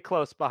 pretty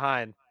close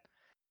behind.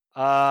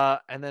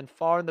 And then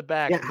far in the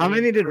back. Yeah, how me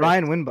many and did Chris.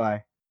 Ryan win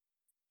by?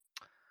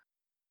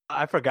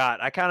 I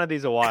forgot. I counted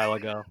these a while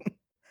ago.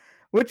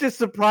 Which is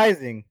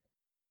surprising.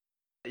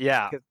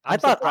 Yeah, 'Cause I'm I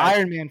thought surprised.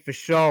 Iron Man for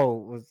sure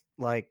was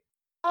like.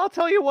 I'll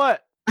tell you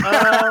what.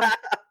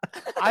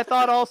 I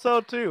thought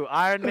also too.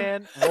 Iron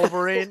Man,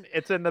 Wolverine,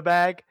 it's in the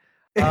bag.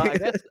 I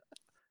guess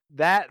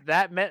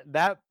that meant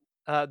that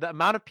the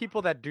amount of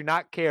people that do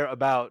not care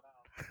about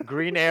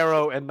Green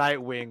Arrow and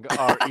Nightwing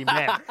are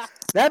immense.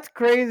 That's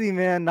crazy,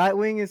 man.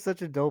 Nightwing is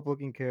such a dope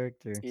looking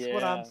character. That's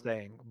what I'm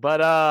saying.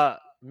 But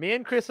me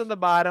and Chris on the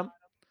bottom,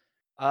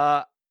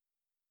 by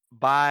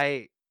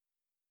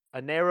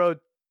a narrow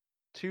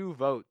 2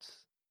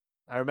 votes.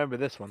 I remember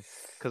this one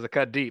because it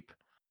cut deep.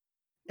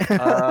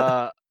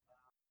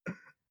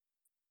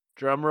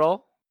 Drum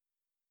roll.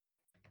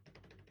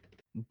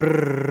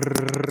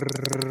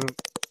 Brrrr.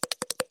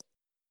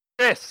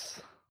 Chris,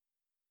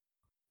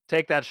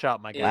 take that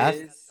shot, my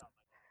guy.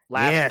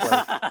 Last Yes.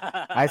 place.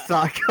 I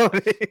saw it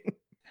coming.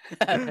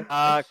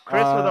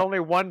 Chris with only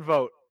 1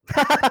 vote.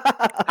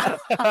 I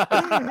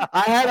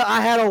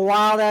had a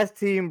wild ass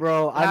team,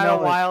 bro. I know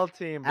a wild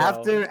team, bro.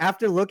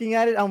 After looking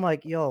at it, I'm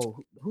like, yo,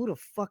 who the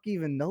fuck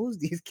even knows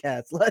these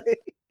cats? Like,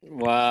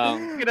 Wow.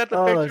 Looking at the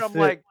Oh, picture, I'm shit.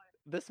 like,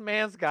 this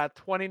man's got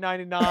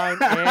 2099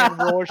 and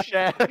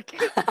Rorschach.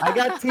 I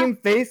got Team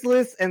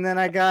Faceless, and then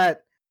I got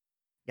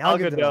Gal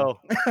Gadot.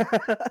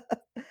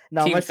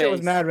 No, Team my shit was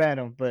Face. mad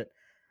random, but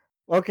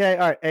okay,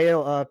 all right.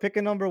 Ayo, pick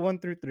a number 1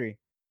 through 3.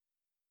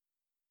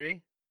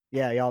 3?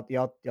 Yeah, y'all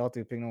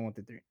two pick number 1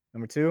 through 3.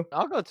 Number 2.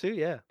 I'll go 2,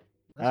 yeah.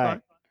 That's All fine.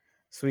 right,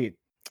 sweet.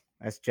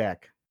 That's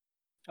Jack.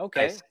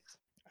 Okay. Nice.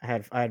 I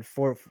had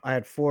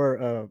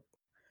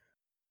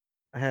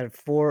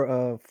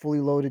four fully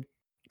loaded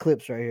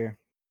clips right here.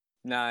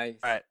 Nice.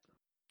 All right.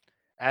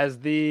 As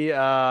the If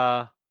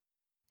I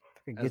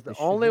could as get the this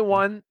shit only open.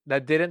 one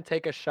that didn't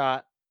take a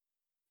shot,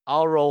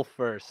 I'll roll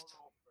first.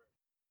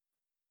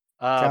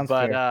 Sounds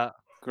fair.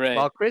 Great.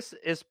 While Chris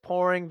is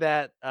pouring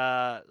that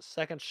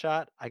second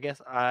shot, I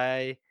guess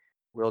I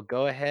will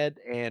go ahead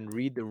and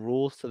read the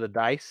rules to the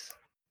dice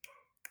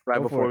right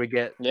Go for before it. we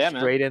get Yeah,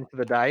 man. straight into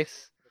the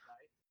dice.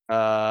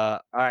 All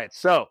right,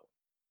 so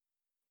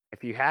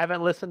if you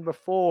haven't listened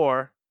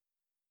before,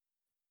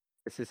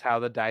 this is how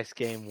the dice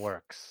game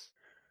works.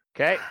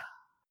 Okay?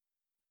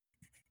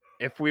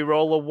 If we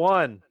roll a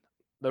 1,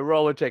 the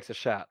roller takes a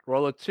shot.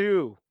 Roll a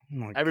 2, Oh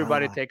my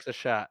everybody God. takes a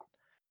shot.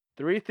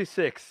 3 through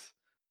 6,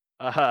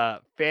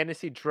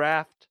 fantasy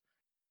draft.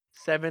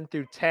 7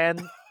 through 10,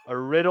 a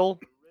riddle.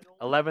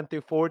 11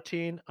 through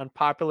 14,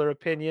 unpopular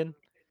opinion.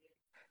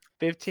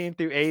 15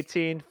 through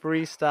 18,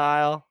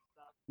 freestyle.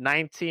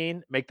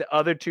 19, make the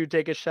other 2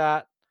 take a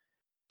shot.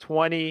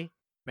 20,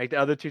 make the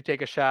other 2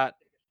 take a shot.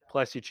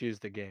 Plus, you choose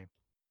the game.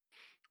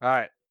 All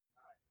right.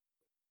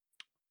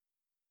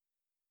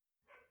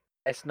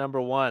 That's number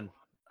 1.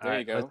 All There you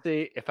right, go. let's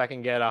see if I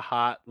can get a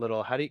hot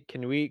little.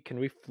 Can we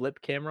flip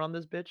camera on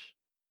this bitch?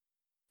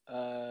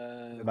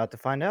 About to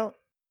find out.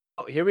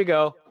 Oh, here we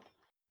go.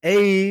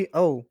 Hey,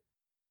 oh,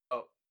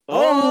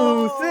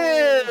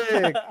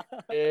 sick.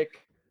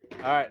 Sick. All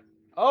right.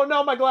 Oh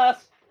no, my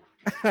glass.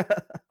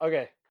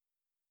 Okay.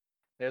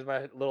 There's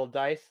my little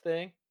dice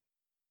thing.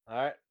 All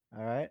right.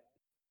 All right.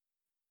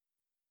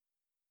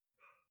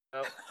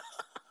 Nope.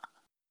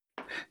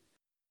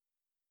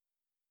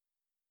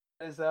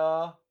 It's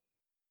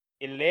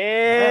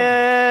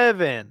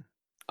 11.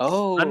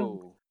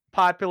 Oh,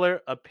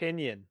 Popular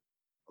opinion.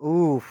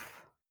 Oof.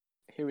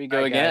 here we go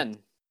Alright, guys. again.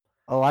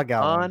 Oh, I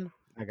got one.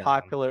 I got one.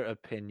 Unpopular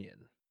opinion.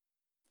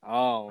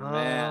 Oh Um,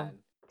 man.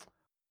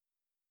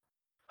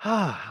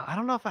 I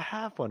don't know if I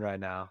have one right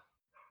now.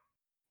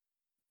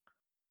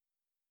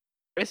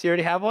 Chris, you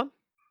already have one?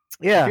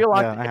 Yeah, If you're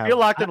locked, I if have you're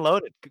one. locked and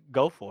loaded,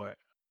 go for it.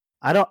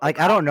 I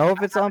don't know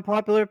if it's an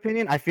unpopular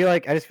opinion. I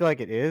just feel like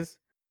it is.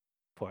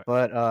 For it.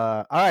 But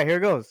all right, here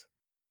goes.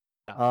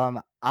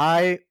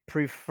 I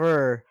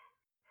prefer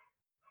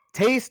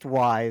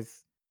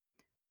taste-wise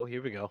Oh,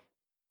 here we go.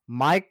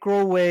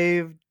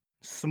 microwave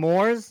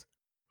s'mores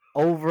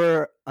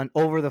over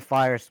over the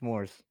fire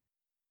s'mores.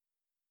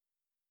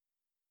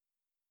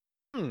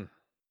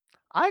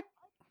 I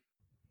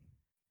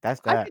That's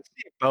I that. can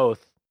see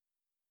both.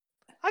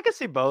 I can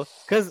see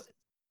both. Cuz Is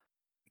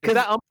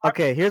that unpopular?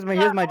 okay, here's my I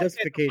would say it's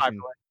justification.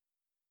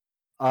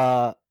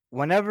 unpopular.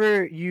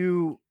 Whenever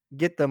you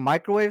get the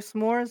microwave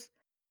s'mores,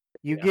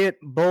 you Yeah. get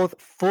both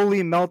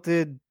fully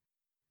melted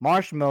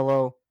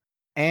marshmallow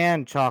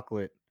and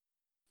chocolate.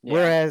 Yeah.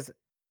 Whereas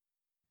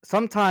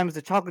sometimes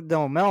the chocolate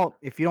don't melt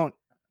if you don't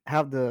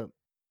have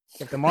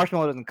if the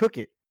marshmallow doesn't cook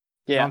it.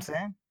 You know Yeah, what I'm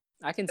saying?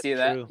 I can see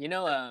that. True. You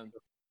know,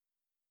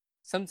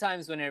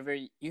 sometimes whenever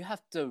you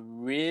have to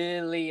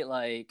really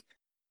like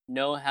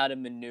know how to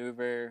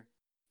maneuver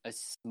a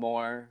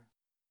s'more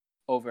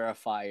over a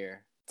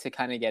fire to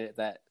kind of get it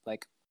that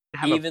like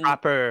Have even a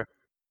proper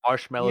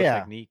marshmallow Yeah.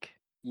 technique.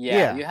 yeah,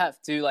 Yeah. you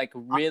have to like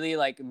really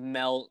like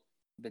melt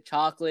the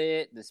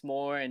chocolate, the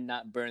s'more, and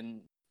not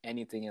burn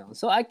anything else.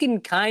 So I can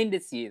kind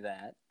of see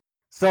that.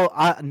 So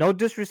no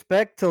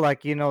disrespect to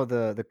like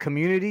the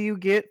community you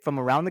get from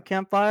around the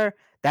campfire.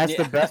 That's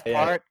the Yeah. best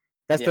Yeah. part.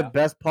 That's the Yeah.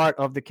 best part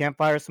of the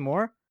campfire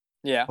s'more.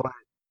 Yeah. But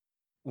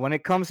when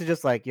it comes to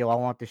just like, yo, I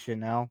want this shit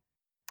now,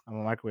 I'm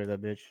gonna microwave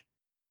that bitch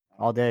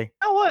all day.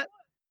 You know what?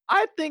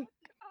 I think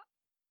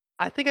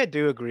I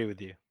do agree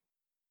with you.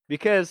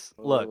 Because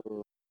look,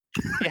 Ooh.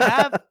 you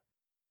have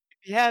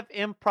if you have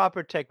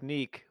improper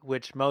technique,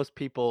 which most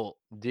people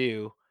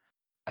do,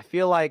 I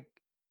feel like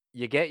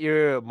you get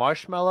your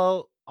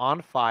marshmallow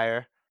on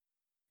fire,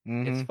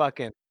 it's Mhm.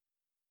 fucking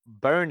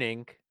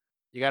burning.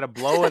 You gotta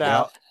blow it Yep.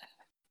 out.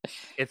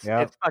 It's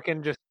Yep.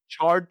 fucking just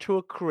charred to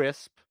a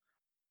crisp.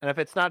 And if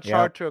it's not Yep.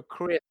 charred to a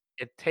crisp,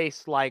 it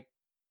tastes like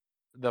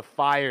the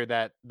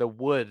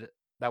wood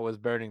that was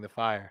burning the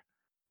fire.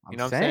 You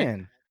know what I'm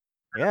saying?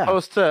 Yeah.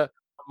 Opposed to a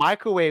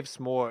microwave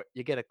s'more,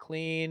 you get a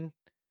clean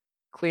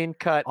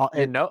cut.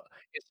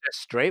 It's just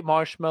straight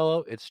marshmallow.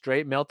 It's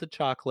straight melted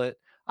chocolate.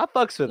 I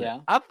fucks with Yeah.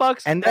 it. I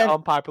fucks And with then- the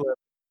unpopular.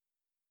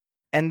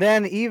 And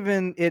then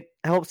even it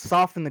helps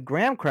soften the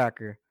graham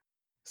cracker,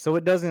 so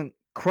it doesn't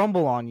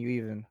crumble on you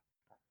even.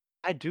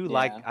 I do Yeah.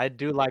 like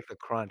the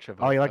crunch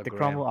of. Oh, you like a the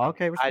graham. crumble?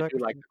 Okay, I respect. do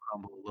like the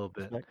crumble a little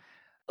bit. respect.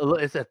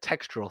 It's a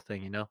textural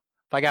thing, you know.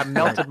 If I got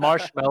melted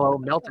marshmallow,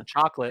 melted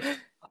chocolate,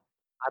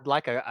 I'd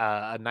like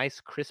a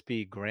nice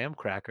crispy graham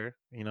cracker.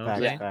 You know what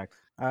I'm Facts, saying? facts.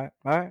 All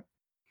right.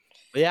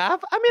 But yeah,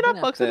 I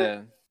fucks with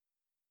it.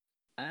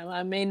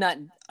 I may not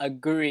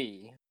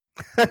agree.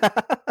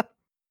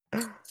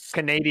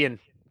 Canadian,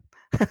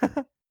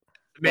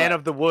 man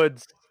of the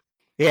woods.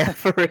 Yeah,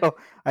 for real.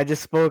 I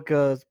just spoke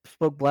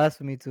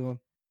blasphemy to him.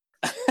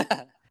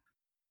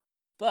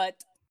 But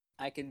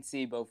I can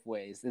see both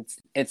ways.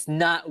 It's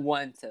not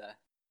one to.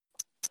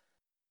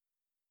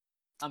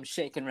 I'm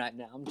shaking right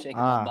now. I'm shaking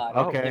my body.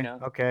 Okay, You know?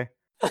 okay.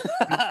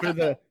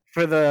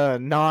 For the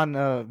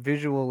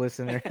non-visual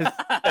listeners, Yeah,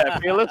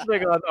 if you're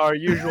listening on our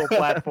usual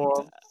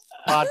platform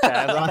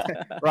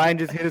podcast, Ryan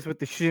just hit us with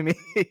the shimmy.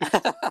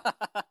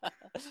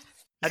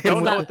 I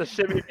don't know what the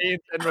shimmy means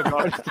in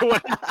regards to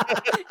what.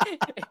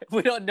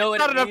 We don't know what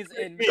Not it enough means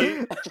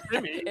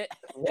shimmy.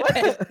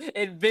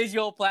 in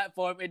visual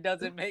platform. It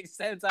doesn't make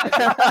sense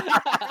either.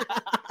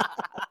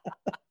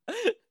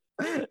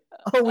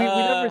 Oh, we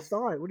never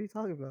saw it. What are you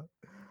talking about?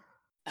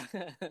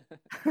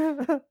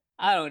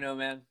 I don't know,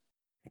 man.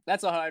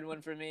 That's a hard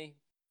one for me.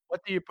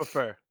 What do you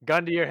prefer?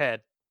 Gun to your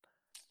head,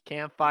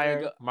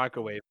 campfire, go.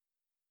 microwave.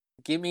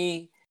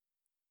 I'm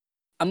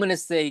gonna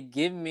say,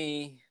 give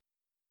me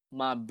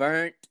my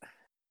burnt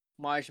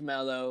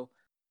marshmallow,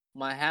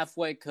 my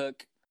halfway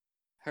cooked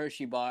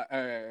Hershey bar,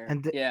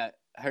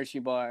 Hershey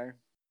bar.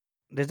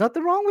 There's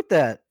nothing wrong with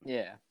that.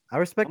 Yeah. I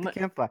respect the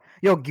campfire.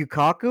 Yo,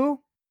 Gyukaku.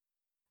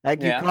 At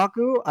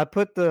Gyukaku, I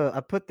put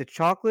the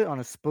chocolate on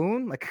a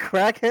spoon like a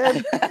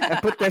crackhead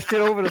and put that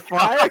shit over the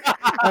fire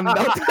and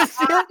melt that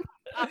shit.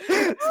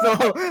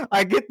 So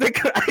I do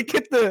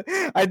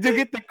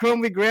get the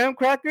crumbly graham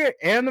cracker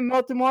and the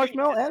melted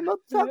marshmallow and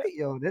melted chocolate.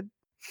 Yo,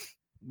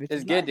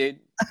 it's good, dude.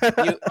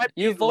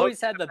 You've always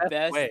had the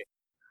best.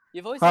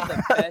 You've always had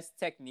the best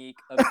technique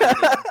of eating.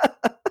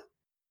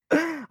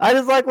 I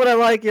just like what I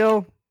like,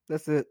 yo.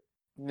 That's it.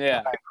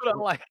 Yeah. That's what I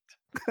liked.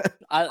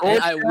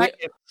 I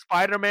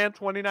Spider-Man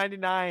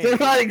 2099.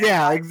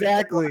 Yeah,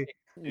 exactly.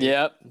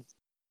 Yep.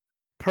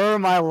 Per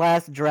my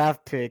last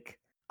draft pick,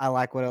 I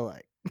like what I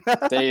like.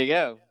 There you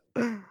go.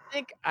 I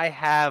think I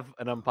have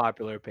an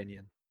unpopular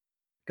opinion.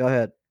 Go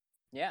ahead.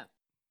 Yeah.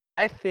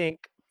 I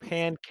think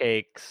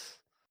pancakes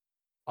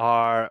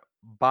are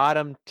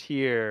bottom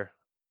tier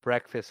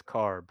breakfast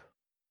carb.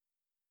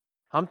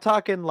 I'm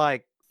talking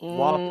like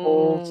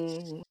waffles.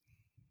 Mm,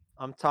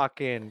 I'm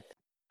talking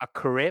a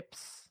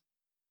crepes.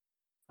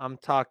 I'm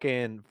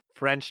talking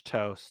French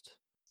toast.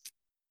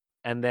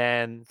 And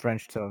then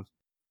French toast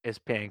is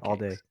pancakes. all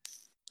day.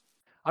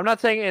 I'm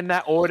not saying in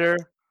that order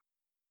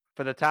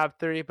for the top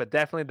 3, but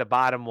definitely the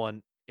bottom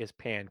one is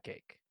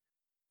pancake.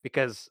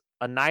 Because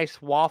a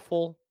nice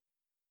waffle,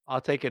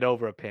 I'll take it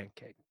over a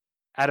pancake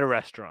at a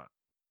restaurant.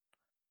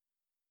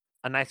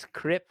 A nice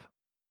crepe.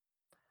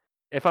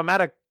 If I'm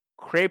at a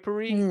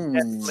creperie,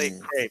 definitely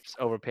crepes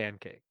over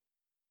pancake.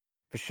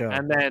 For sure.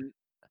 And then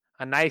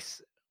a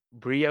nice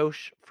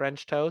brioche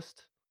French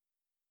toast.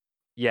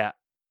 Yeah,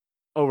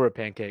 over a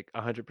pancake,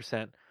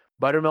 100%.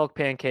 Buttermilk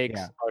pancakes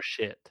are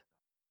shit.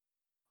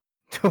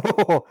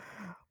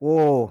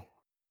 Whoa.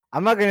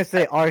 I'm not gonna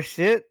say our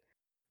shit,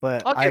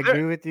 but Okay, I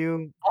agree with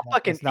you. I'll that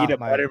fucking it's eat not a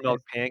my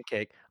buttermilk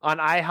pancake. On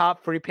IHOP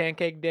free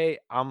pancake day,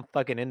 I'm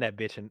fucking in that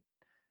bitch.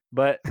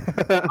 But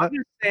I'm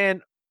just saying,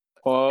 if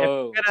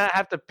Whoa. you're gonna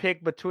have to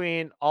pick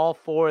between all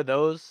 4 of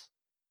those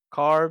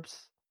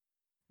carbs,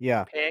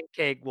 Yeah,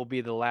 pancake will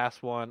be the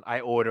last one I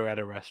order at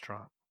a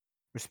restaurant.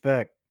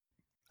 respect.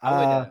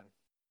 I would.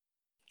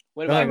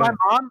 What go about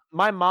ahead, go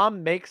My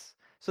mom makes,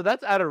 so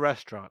that's at a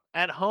restaurant.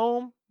 At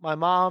home, my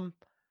mom,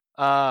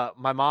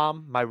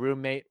 my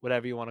roommate,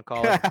 whatever you want to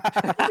call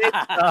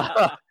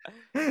her,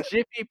 makes,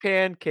 Jiffy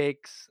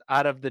pancakes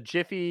out of the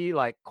Jiffy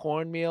like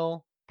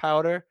cornmeal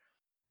powder.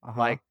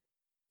 Like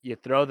you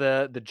throw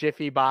the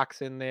Jiffy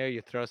box in there,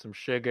 you throw some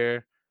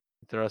sugar,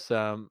 you throw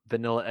some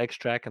vanilla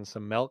extract and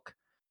some milk,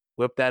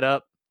 whip that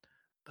up.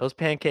 Those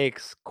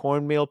pancakes,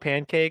 cornmeal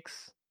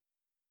pancakes,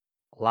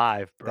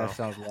 live, bro. That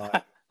sounds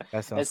live.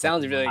 That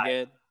sounds really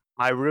good.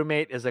 My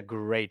roommate is a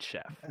great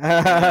chef.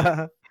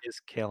 good. He's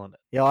killing it.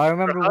 Yo, I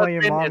remember Her when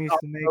your husband mom is used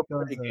to make also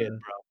those pretty good,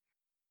 bro.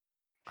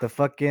 the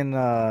fucking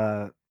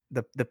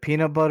the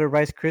peanut butter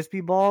Rice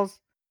Krispie balls.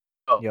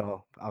 Oh.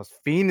 Yo, I was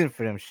fiending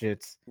for them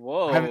shits.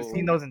 Whoa. I haven't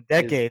seen those in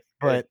decades,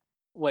 but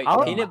Wait,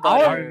 I'll- peanut I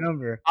butter.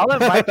 remember. I'll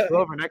invite you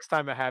over next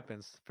time it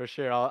happens for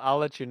sure. I'll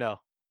let you know.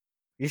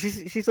 She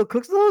still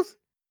cooks those?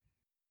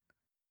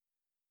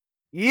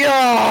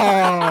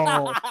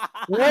 Yo,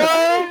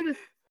 what?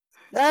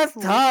 That's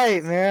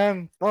tight,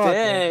 man. Fuck, man.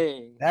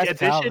 Dang. That's The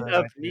addition childhood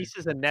of right there.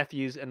 nieces and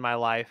nephews in my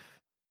life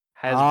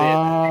has been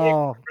a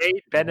Oh,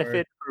 great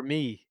benefit for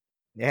me.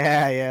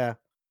 yeah.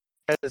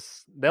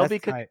 Because they'll That's be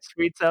cooking tight.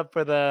 sweets up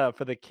for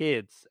the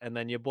kids, and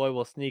then your boy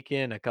will sneak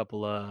in a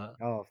couple of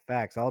Oh,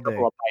 facts all day.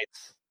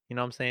 bites. You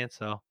know what I'm saying?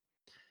 So,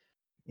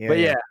 Yeah, but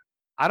yeah,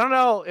 I don't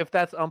know if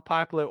that's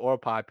unpopular or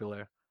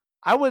popular.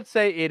 I would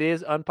say it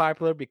is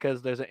unpopular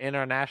because there's an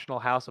international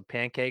house of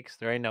pancakes.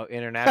 There ain't no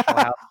international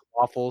house of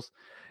waffles.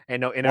 Ain't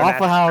no international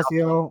Waffle House,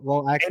 yo.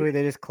 Well, actually,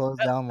 they just closed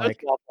down There's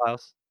like Waffle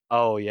House.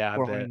 Oh yeah, I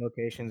 400 bet.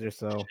 locations or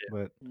so. Shit.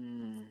 But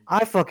Hmm.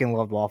 I fucking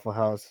loved Waffle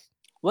House.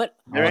 What?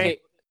 There ain't-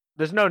 Okay.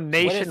 There's no if-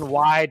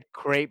 nationwide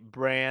crepe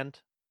brand.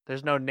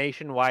 There's no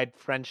nationwide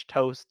French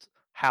toast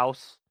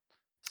house.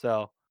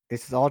 So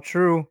This is all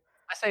true.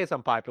 I say it's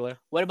unpopular.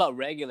 What about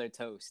regular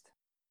toast?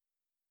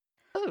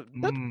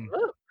 Mm.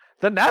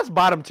 Then that's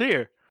bottom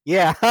tier.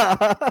 Yeah.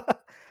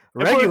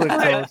 Regular If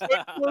we're toast.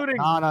 including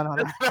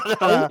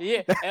No.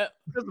 Yeah.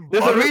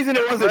 There's a reason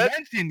it wasn't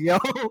mentioned, yo.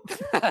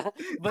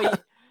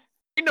 But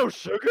Ain't no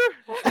sugar.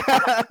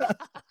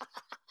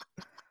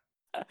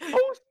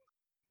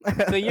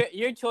 so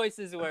your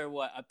choices were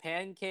what? A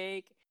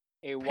pancake,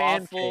 a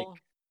waffle.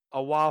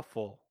 A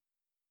waffle,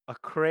 a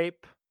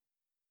crepe,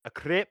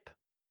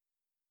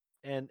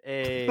 and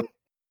a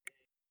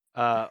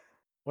what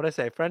did I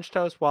say? French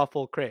toast,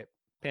 waffle, crepe,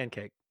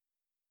 pancake.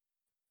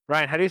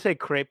 Ryan, how do you say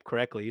crepe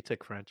correctly? You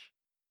took French.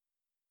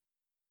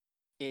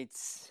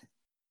 It's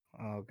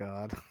Oh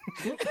God.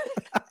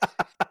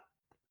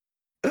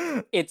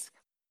 it's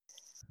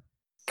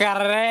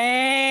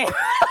carré.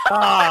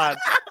 God,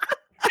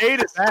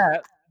 hated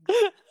that.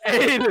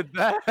 Hated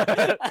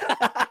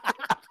that.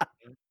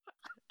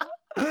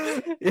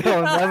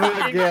 Yo,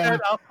 never again.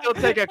 I'll still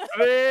take a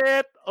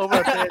crepe over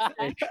a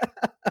pancake.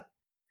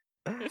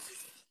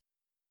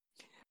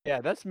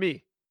 Yeah, that's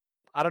me.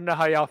 I don't know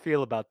how y'all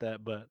feel about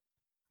that, but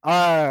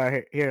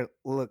Here,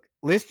 look.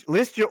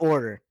 List your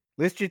order.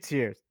 List your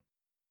tiers.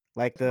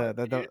 Like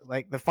the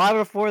like the 5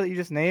 or 4 that you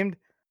just named.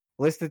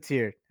 List the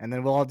tier, and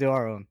then we'll all do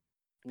our own.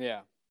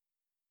 Yeah.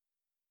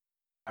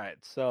 all right.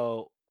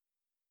 So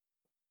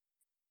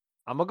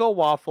I'm gonna go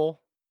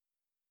waffle.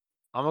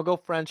 I'm gonna go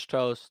French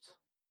toast.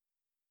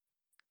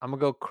 I'm gonna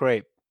go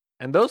crepe,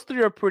 and those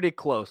 3 are pretty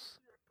close.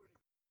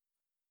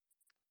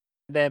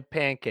 Then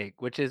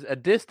pancake, which is a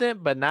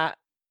distant but not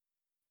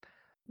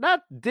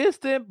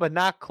distant but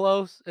not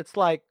close. It's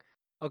like,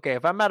 okay,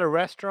 if I'm at a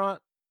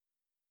restaurant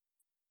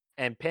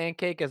and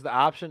pancake is the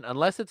option,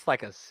 unless it's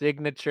like a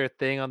signature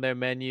thing on their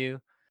menu,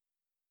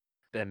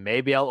 then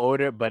maybe I'll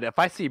order it. But if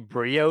I see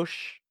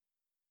brioche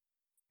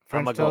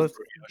French I'ma go toast.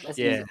 brioche. That's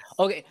Yeah. easy.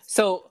 Okay,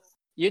 so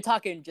you're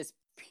talking just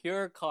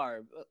pure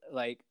carb,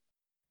 like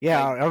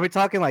Yeah, Like- are we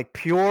talking like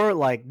pure?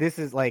 Like this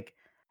is like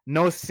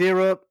no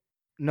syrup,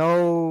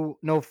 no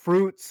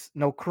fruits,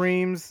 no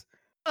creams.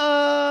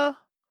 Fuck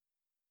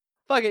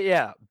it,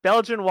 yeah.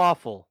 Belgian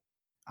waffle.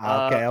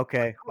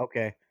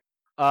 Okay.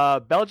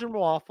 Belgian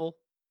waffle,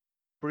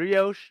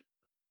 brioche,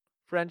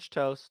 French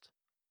toast,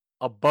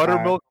 a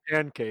buttermilk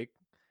pancake,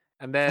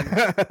 and then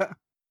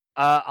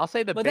I'll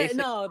say the but basic.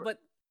 but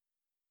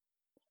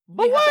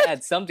But you have what? to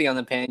add something on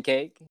the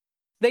pancake.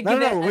 They No, give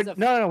no, that no, as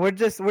a no.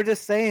 We're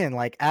just saying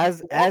like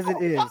as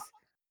it is.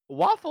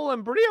 Waffle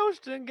and brioche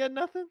didn't get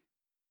nothing.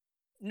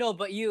 no,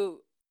 but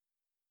you.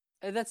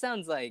 That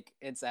sounds like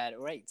it's at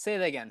right. Say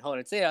it again. Hold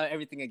on. Say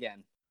everything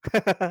again.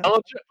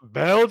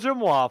 Belgian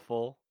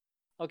waffle.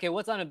 Okay,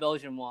 what's on a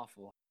Belgian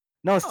waffle?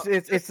 No, Oh,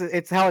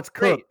 it's how it's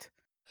straight. cooked.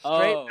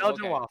 Straight Oh,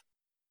 Belgian okay. waffle.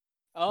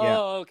 Oh, Yeah.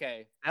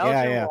 okay.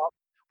 Belgian yeah. waffle.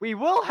 We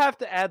will have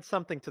to add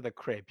something to the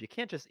crepe. You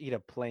can't just eat a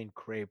plain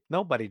crepe.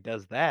 Nobody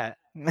does that.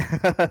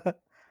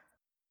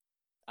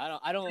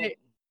 I don't. Hey.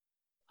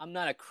 I'm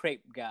not a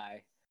crepe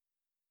guy.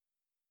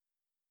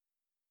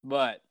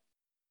 But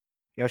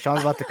Yo,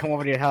 Sean's about to come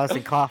over to your house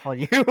and cough on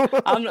you.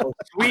 I'm not.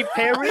 Sweet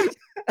Paris.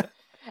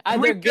 They're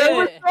Sweet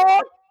good. Paris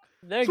dog?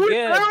 They're Sweet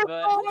good,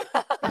 Paris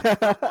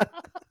but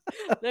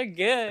they're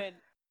good.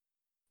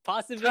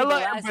 Possibly the Nutella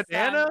last and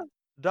banana, time.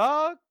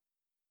 dog.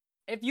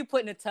 If you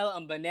put Nutella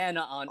and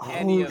banana on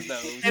any Oh of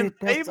those, shit,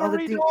 that's the other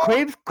savory, thing.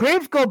 dog?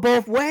 Crepes go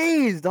both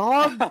ways,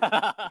 dog.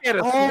 Get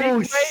a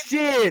Oh sweet crepe.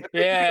 shit.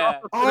 yeah.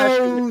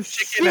 Oh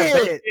Chicken and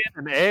shit. bacon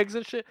and eggs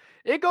and shit.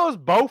 It goes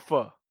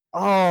bofa.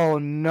 Oh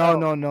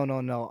no Oh.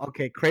 no.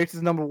 Okay, crepes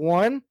is number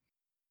one.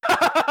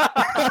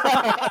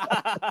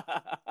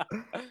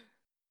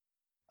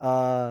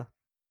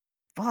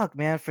 Fuck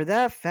man, for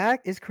that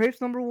fact, is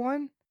crepes number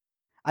one?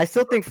 I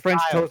still think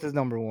French Style. toast is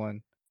number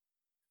one.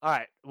 All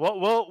right,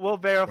 we'll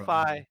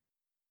verify.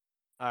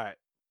 All right,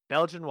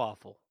 Belgian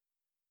waffle,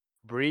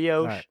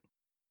 brioche, Alright.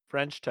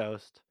 French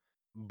toast,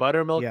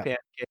 buttermilk Yeah.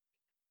 pancake,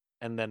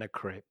 and then a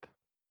crepe.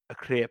 A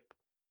crepe.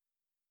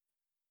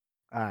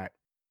 All right,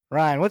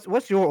 Ryan,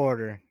 what's your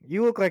order?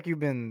 You look like you've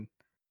been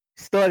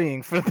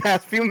studying for the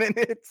past few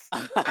minutes.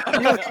 You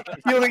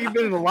look like you've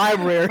been in the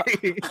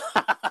library.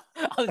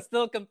 I'm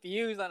still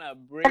confused on a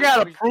I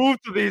gotta brioche.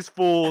 prove to these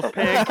fools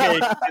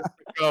pancake is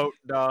the goat,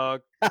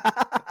 dog.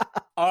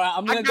 All right,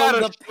 I'm gonna go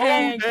gotta with the show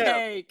them.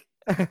 pancake.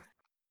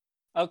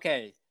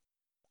 Okay,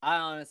 I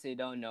honestly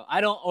don't know.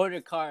 I don't order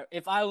carb.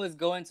 If I was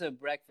going to a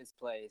breakfast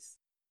place,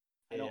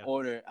 I don't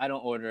order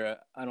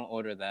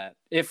that.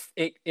 If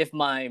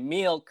my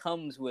meal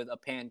comes with a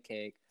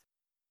pancake,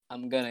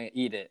 I'm gonna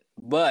eat it.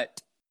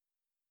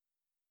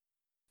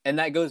 And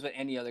that goes with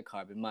any other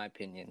carb, in my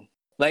opinion.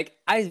 Like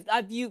I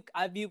view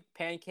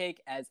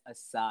pancake as a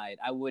side.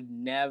 I would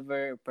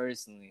never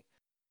personally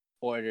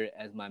order it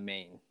as my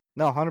main.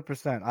 No,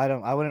 100%.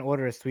 I wouldn't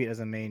order a sweet as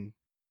a main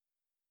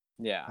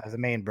Yeah.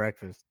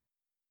 breakfast.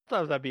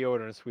 Sometimes I'd be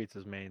ordering sweets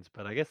as mains,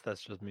 but I guess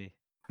that's just me.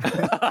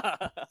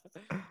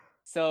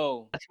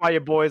 So That's why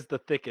your boy's the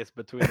thickest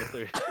between the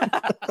three.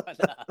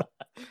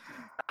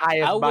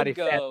 Highest I would body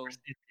fat go-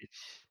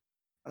 percentage.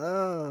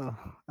 Oh,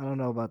 I don't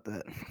know about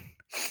that.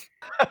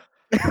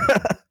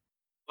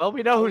 Well,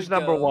 we know I who's would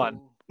number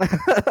one. go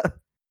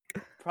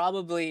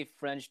Probably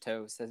French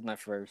toast as my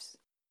first.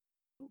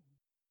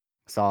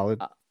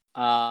 Solid.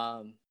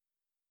 I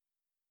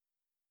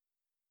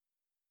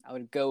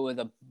would go with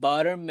a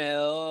buttermilk.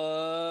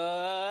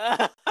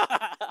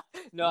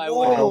 No, I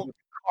Whoa. wouldn't.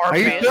 Are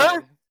you No,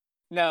 sure?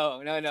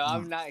 No,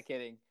 I'm not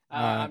kidding.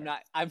 I'm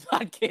not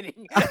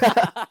kidding.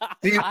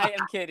 Do you- I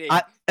am kidding.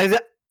 Are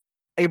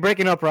you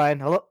breaking up, Ryan?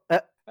 Hello?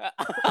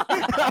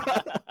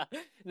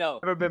 No.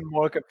 Never been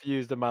more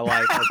confused in my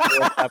life.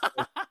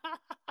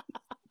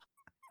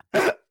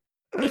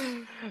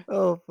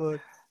 Oh fuck.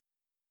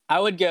 I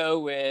would go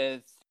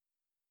with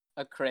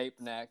a crepe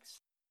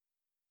next,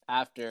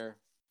 after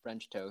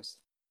French toast,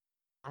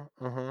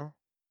 Mm-hmm.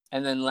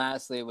 and then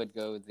lastly would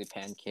go with the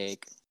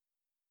pancake.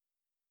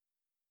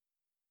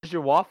 Where's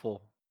your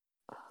waffle?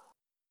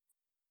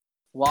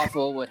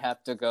 Waffle would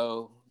have to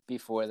go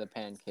before the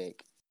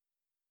pancake.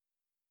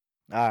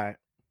 All right.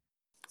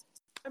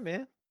 Hey,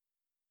 man.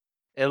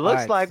 It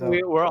looks Alright, like so-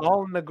 we're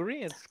all in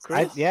agreement,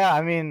 Chris.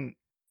 I mean,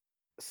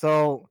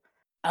 so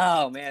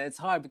Oh man, it's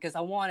hard because I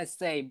want to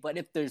say, but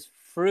if there's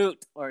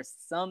fruit or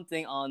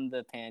something on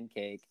the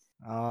pancake,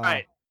 All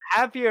right.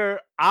 Have your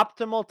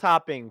optimal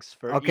toppings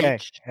for Okay.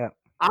 each. Yeah.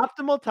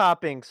 Optimal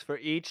toppings for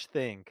each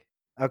thing.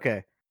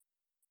 Okay.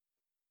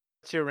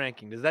 What's your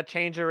ranking? Does that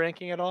change your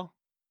ranking at all?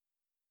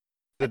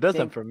 It doesn't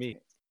think- for me.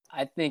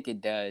 I think it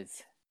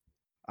does.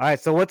 All right.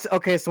 So what's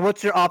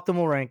your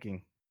optimal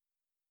ranking?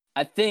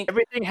 I think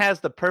Everything has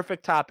the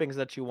perfect toppings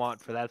that you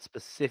want for that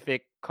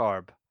specific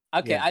carb.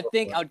 okay. Yeah, I go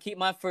think for it. I would keep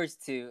my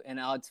first two and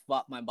I would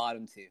swap my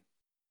bottom two.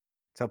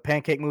 So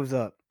pancake moves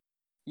up.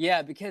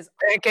 Yeah, because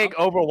Pancake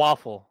over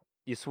waffle.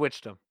 You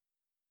switched them.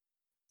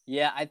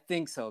 yeah, I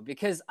think so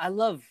because I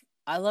love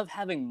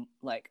having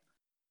like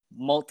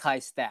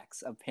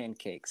multi-stacks of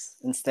pancakes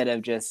instead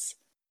of just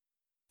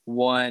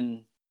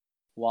one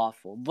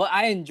waffle. But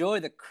I enjoy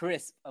the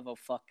crisp of a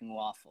fucking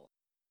waffle.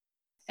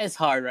 It's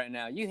hard right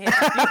now. You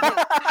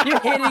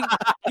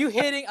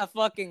hitting a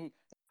fucking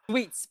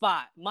sweet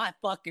spot. My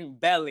fucking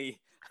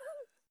belly.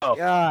 Oh.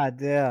 God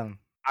damn.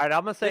 All right,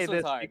 I'm gonna say This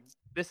one's this. hard.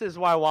 This is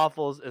why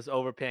waffles is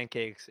over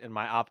pancakes in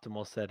my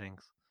optimal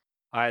settings.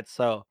 All right,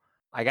 so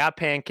I got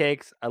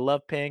pancakes. I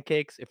love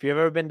pancakes. If you've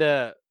ever been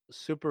to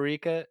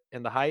Superica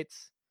in the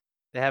Heights,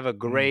 they have a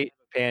great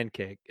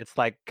pancake. It's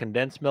like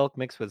condensed milk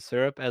mixed with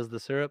syrup as the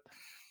syrup.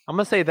 I'm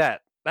gonna say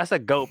that. That's a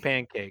goat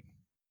pancake.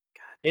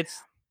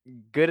 It's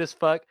good as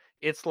fuck.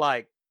 It's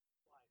like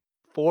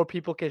 4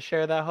 people can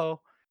share that hoe.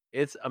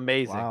 It's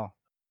amazing. Wow.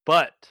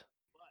 But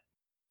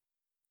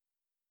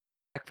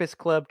Breakfast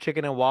Club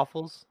chicken and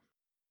waffles.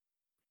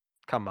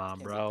 Come on, Can't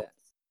beat bro. that. Can't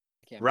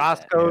beat that.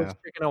 Roscoe's Yeah.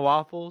 chicken and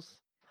waffles.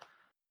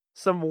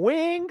 Some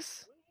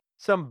wings,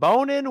 some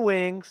bone-in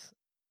wings,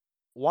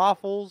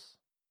 waffles,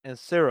 and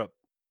syrup.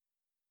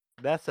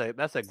 That's a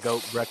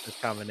goat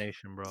breakfast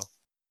combination, bro.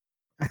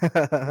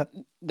 That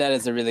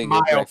is a really My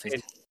good breakfast.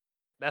 opinion.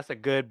 That's a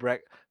good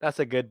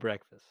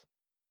breakfast.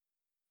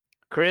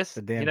 Chris,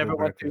 a damn you never good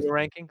went through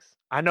breakfast. your rankings?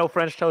 I know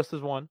French toast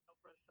is one.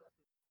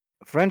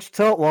 French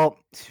toast. Well,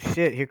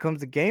 shit. Here comes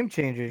the game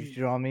changer.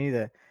 You know what I mean?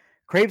 The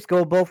crepes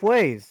go both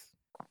ways.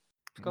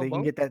 Go They can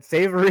both. get that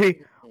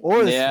savory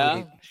or the Yeah.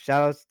 sweet.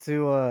 Shout outs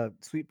to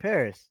Sweet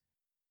Paris.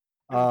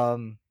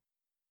 So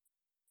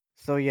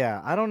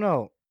yeah, I don't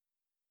know.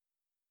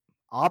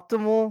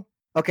 Optimal.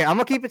 Okay, I'm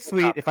gonna keep it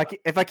sweet. If I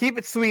keep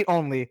it sweet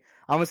only,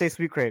 I'm gonna say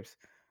sweet crepes.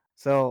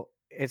 So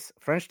it's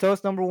French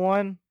toast number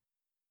 1.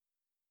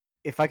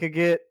 If I could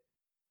get,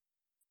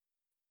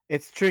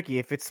 it's tricky.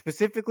 If it's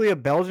specifically a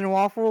Belgian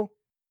waffle,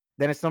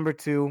 then it's number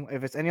 2.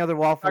 If it's any other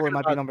waffle, it Talking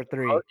might be about number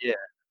 3. Oh, yeah.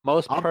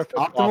 Most perfect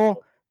Optimal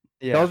waffle.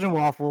 Yeah. Belgian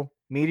waffle,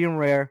 medium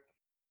rare.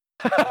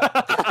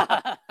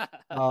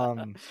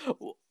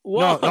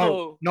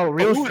 Whoa. No,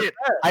 real Who is shit.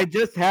 I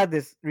just had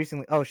this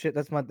recently. Oh shit,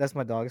 that's my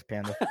dog's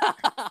Panda.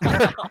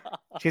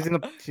 She's in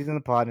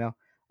the pod now.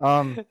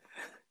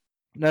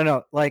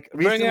 No, like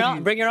Bring recently. her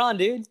on. Bring her on,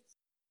 dude.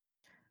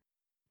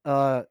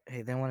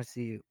 Hey, they want to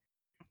see you.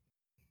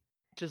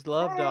 Just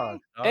love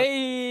dogs. Dog.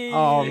 Hey.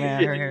 Oh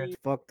man, her hair's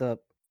fucked up.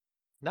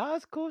 No,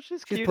 it's cool.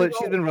 She's She's cute.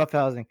 she's been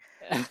roughhousing.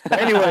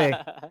 Anyway,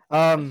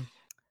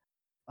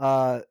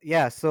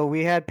 yeah. So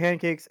we had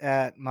pancakes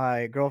at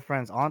my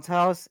girlfriend's aunt's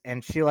house,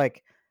 and she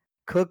like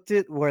cooked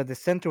it where the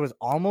center was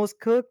almost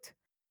cooked,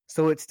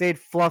 so it stayed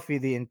fluffy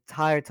the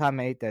entire time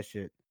I ate that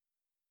shit,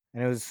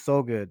 and it was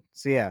so good.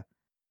 So yeah,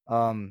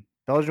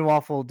 Belgian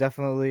waffle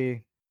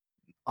definitely,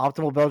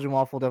 optimal Belgian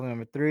waffle definitely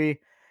number 3.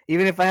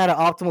 Even if I had an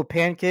optimal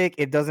pancake,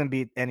 it doesn't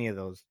beat any of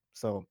those.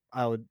 So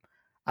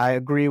I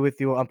agree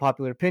with your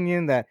unpopular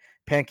opinion that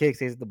pancake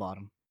stays at the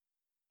bottom.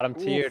 Bottom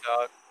tier, Oof.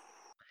 dog.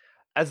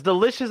 As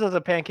delicious as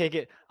a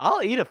pancake,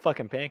 I'll eat a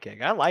fucking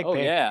pancake. I like Oh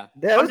pancakes. yeah.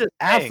 There's just saying.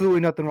 absolutely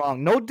nothing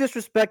wrong. No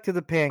disrespect to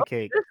the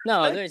pancake.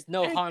 No, there's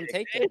no harm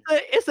taken.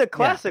 It's a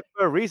classic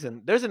for a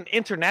reason. There's an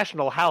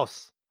international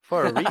house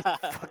for a reason.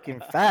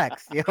 Fucking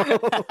facts, yo.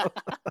 But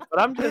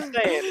I'm just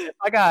saying, if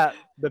I got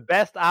the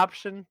best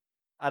option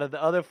out of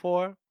the other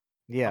 4,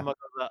 Yeah,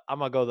 I'm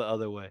gonna go the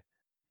other way.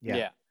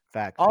 yeah,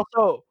 facts.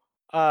 Also,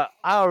 I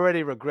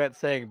already regret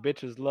saying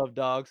bitches love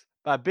dogs.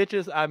 By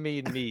bitches, I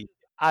mean me.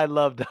 I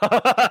love dogs.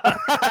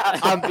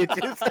 I'm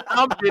bitches.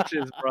 I'm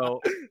bitches, bro.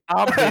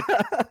 I'm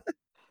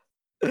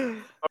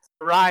bitches.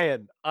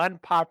 Ryan,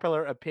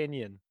 unpopular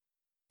opinion.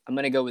 I'm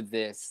gonna go with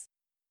this.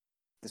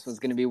 This one's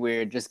gonna be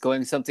weird. Just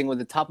going something with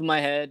the top of my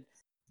head.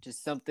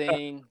 Just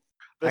something.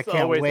 I This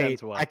can't always wait.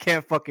 ends well. I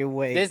can't fucking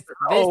wait. This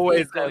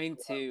always is going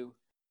to.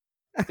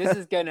 This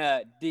is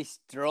gonna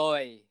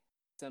destroy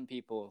some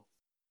people.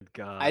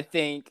 God. I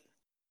think.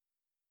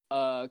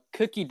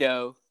 Cookie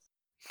dough.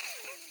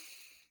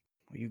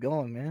 Where you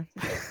going, man?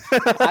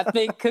 I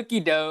think cookie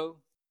dough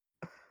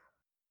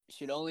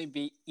should only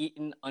be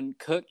eaten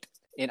uncooked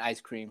in ice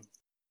cream,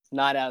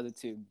 not out of the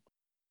tube.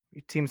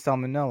 You team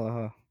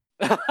salmonella,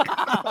 huh?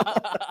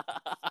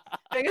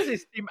 I guess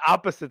he's team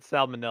opposite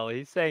salmonella.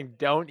 He's saying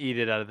don't eat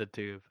it out of the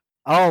tube.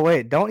 Oh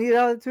wait, don't eat it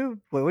out of the tube.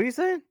 Wait, what are you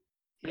saying?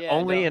 Yeah,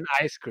 Only no. in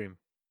ice cream.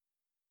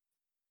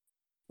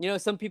 You know,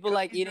 some people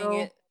like Cookie eating dough?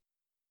 it.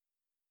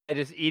 And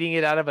just eating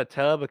it out of a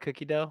tub of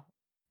cookie dough.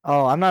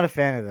 Oh, I'm not a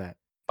fan of that.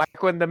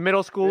 Like when the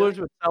middle schoolers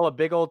would sell a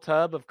big old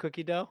tub of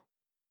cookie dough.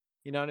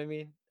 You know what I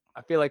mean?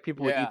 I feel like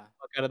people would eat the Yeah.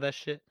 fuck out of that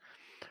shit.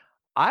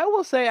 I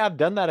will say I've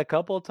done that a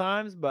couple of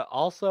times, but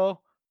also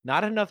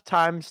not enough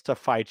times to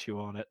fight you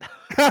on it.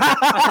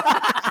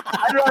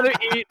 I'd rather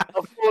eat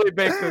a fully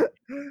baked cookie.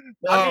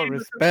 No,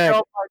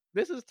 respect.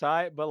 This is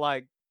tight, but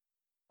like,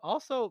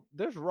 also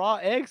there's raw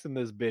eggs in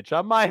this bitch.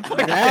 I might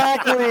fucking,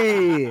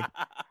 Exactly.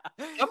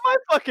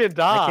 fucking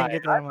die. I can't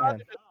get that in my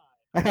head.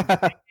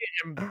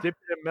 And dip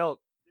it in milk.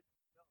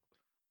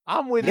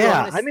 I'm with you. Yeah,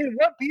 on this. I mean,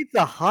 what beats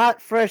a hot,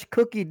 fresh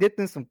cookie dipped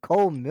in some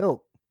cold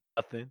milk?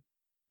 Nothing.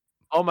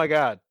 Oh my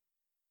god.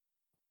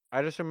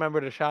 I just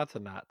remembered the shots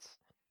of knots.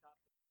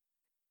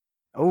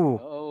 Oh,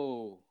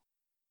 Oh.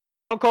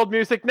 Stone Cold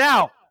music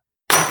now.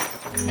 Can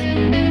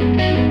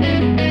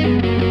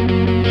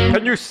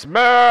you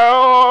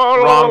smell?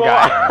 Wrong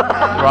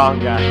guy. Wrong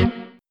guy.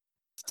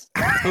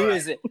 Who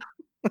is it?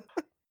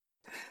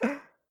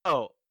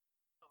 Oh,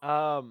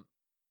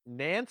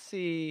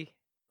 Nancy,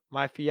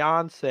 my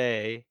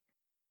fiance,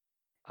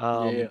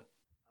 Yeah.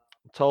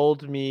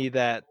 told me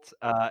that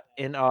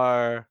in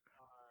our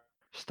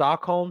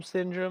Stockholm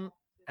syndrome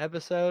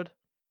episode,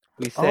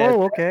 we said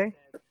Oh, okay.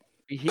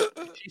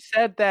 she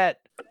said that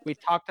we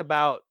talked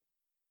about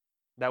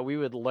that we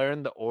would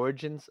learn the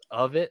origins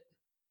of it,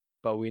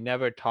 but we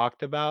never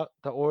talked about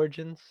the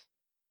origins.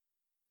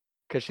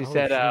 Because she Oh,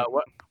 said shit.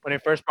 when he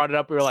first brought it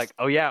up, we were like,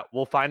 "Oh yeah,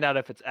 we'll find out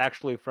if it's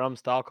actually from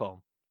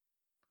Stockholm,"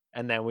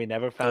 and then we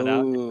never found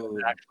out if it was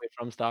Ooh. actually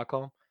from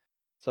Stockholm.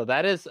 So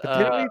that is But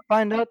didn't we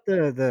find out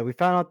we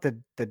found out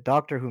the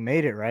doctor who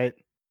made it, right?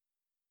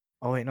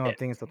 Oh wait, no, Yeah. I'm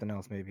thinking something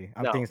else. Maybe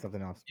I'm No, thinking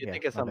something else. you Yeah,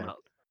 think it's my something bad.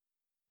 else.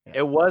 Yeah.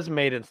 It was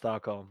made in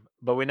Stockholm,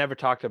 but we never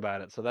talked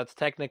about it. So that's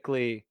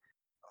technically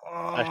a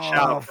Oh,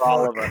 shot for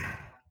all of us fuck.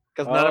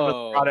 because none of us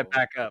brought it Oh.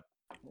 back up.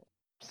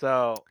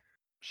 So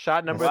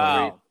shot number That's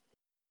 3 Wow.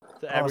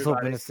 to I was hoping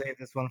everybody. to save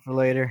this one for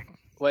later.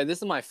 Wait, this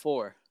is my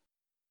 4.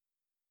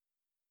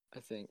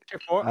 I think. Your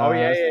 4? Oh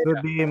yeah, This yeah, yeah.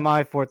 would be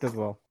my 4th as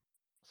well.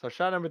 So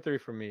shot number 3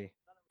 for me.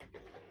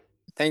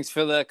 Thanks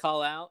for the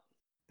call out.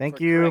 Thank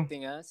for you.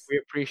 correcting us. We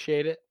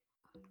appreciate it.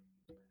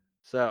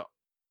 So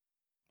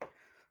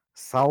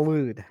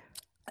Salud.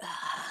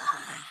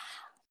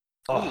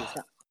 Ooh, it's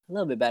a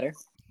little bit better.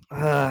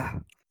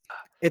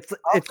 It's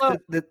Also-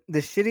 the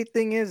shitty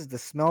thing is the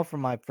smell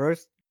from my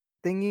first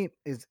thingy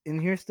is in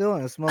here still,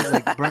 and it smells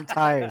like burnt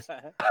tires.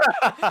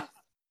 all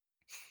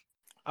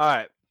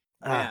right.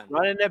 Man.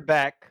 Running it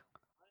back,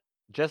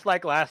 just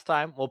like last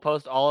time, we'll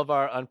post all of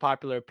our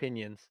unpopular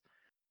opinions,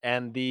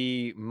 and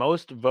the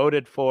most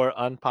voted for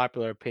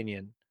unpopular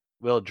opinion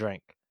will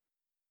drink.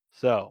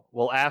 So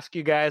we'll ask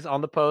you guys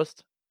on the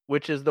post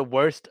which is the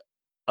worst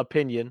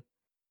opinion,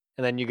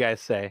 and then you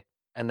guys say,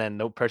 and then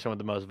the person with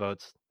the most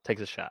votes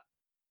takes a shot.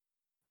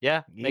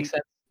 Yeah, makes Yeet.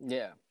 sense.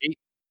 Yeah.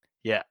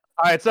 Yeah.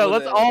 All right, so Well,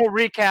 let's all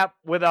recap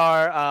with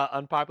our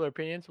unpopular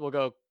opinions. We'll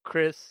go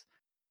Chris,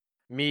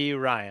 me,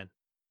 Ryan.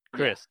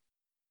 Chris.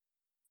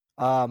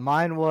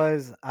 Mine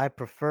was I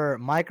prefer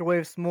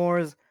microwave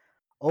s'mores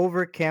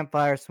over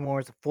campfire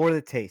s'mores for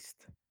the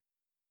taste.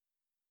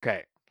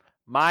 Okay.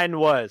 Mine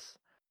was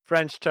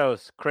French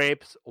toast,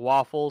 crepes,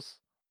 waffles,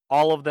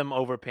 all of them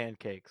over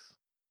pancakes.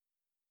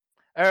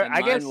 And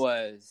I mine guess.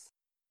 was.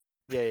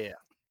 Yeah.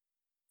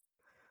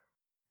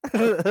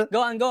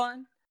 Go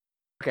on.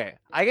 Okay.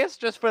 I guess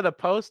just for the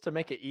post to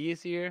make it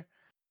easier,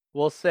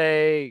 we'll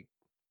say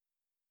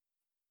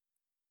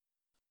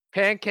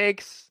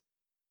pancakes,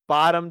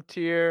 bottom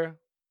tier,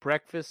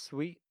 breakfast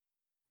sweet.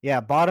 Yeah,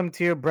 bottom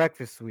tier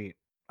breakfast sweet.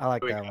 I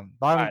like There we that go. one.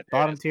 Bottom Alright, there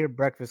it bottom is. tier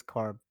breakfast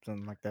carb,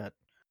 something like that.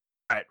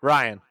 All right,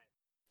 Ryan.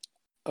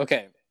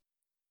 Okay.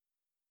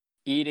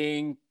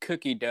 Eating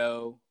cookie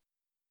dough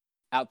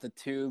out the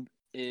tube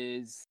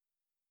is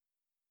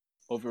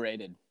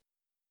overrated.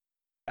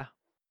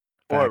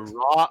 Or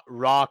Facts.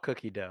 raw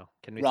cookie dough.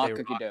 Can we Raw say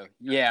cookie dough.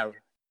 Yeah.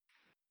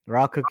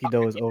 Raw cookie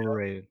dough is cookie dough.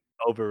 overrated.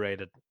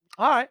 overrated?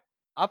 All right,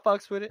 I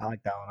fucks with it. I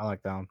like that one. I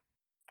like that one.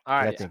 All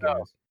I right, think so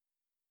it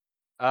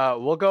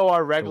is. we'll go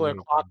our regular way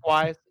to-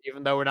 clockwise,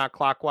 even though we're not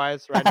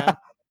clockwise right now.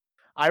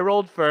 I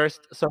rolled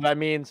first, so that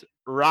means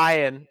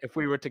Ryan, if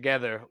we were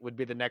together, would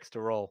be the next to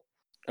roll.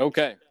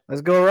 Okay.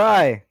 Let's go,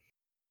 Rye.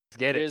 Let's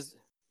get it.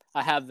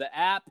 I have the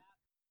app.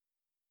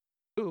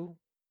 Ooh,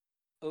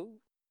 Oh.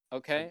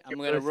 Okay. I'm Give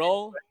gonna us-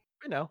 roll.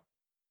 I know.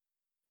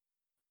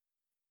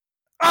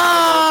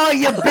 Oh,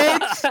 you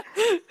bitch!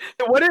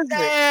 What is it?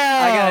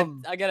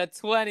 Damn! I got a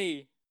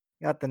 20.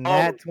 Got the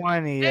nat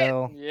 20,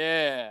 yo.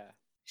 Yeah.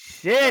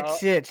 Shit, Oh,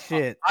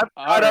 shit. I've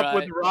caught up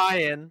with Alright.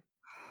 Ryan,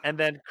 and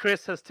then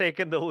Chris has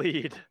taken the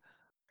lead.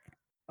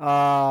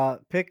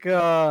 Pick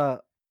a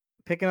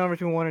number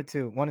between 1 and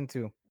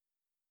 2.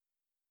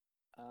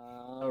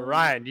 So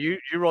Ryan, you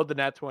rolled the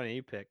nat 20.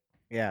 You pick.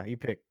 Yeah, you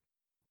pick.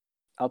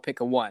 I'll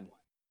pick a 1.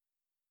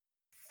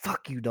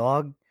 Fuck you,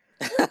 dog.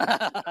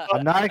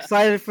 I'm not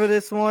excited for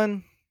this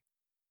one.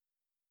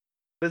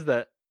 What is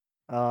that?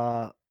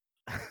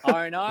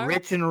 R&R?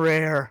 Rich and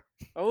rare.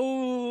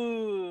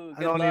 Oh,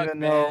 I don't even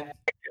know.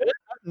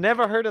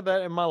 Never heard of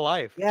that in my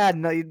life. Yeah,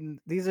 no,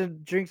 these are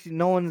drinks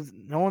no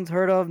one's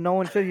heard of. No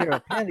one should hear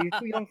of. Panda, you're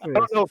too young for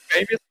I this. don't know,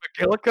 famous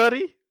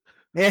McGillicuddy?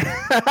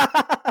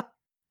 Yeah.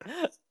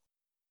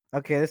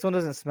 Okay, this one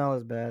doesn't smell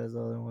as bad as the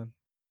other one.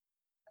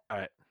 All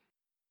right.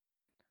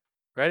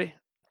 Ready?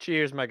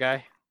 Cheers, my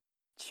guy.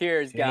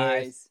 Cheers,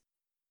 guys.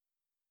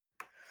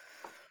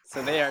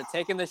 So they are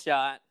taking the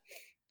shot.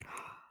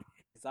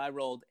 Because I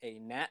rolled a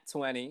nat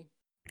 20.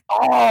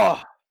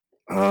 Oh!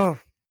 Oh,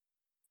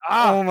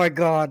 Ah! oh my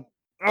god.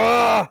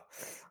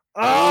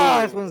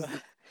 This one's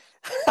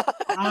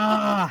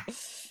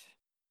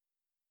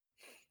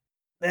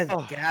that's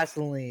Oh.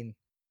 gasoline.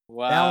 That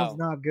Wow. one's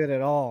not good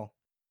at all.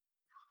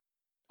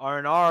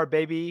 R&R,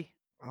 baby.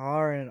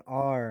 R and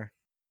R.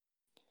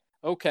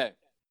 Okay.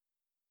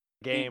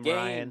 Game, game.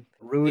 Ryan.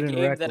 Rude the and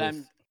game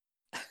reckless.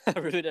 that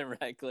I'm rude and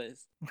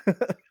reckless.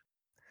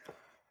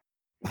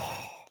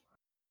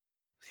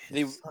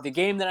 The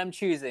game that I'm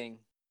choosing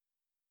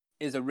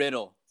is a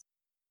riddle.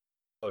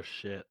 Oh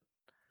shit.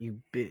 You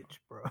bitch,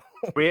 bro.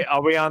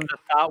 Are we on the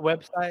thought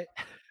website?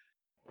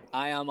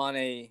 I am on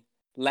a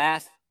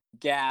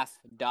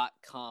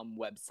laughgaff.com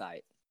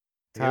website.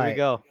 Here we Tight.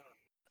 go.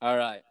 All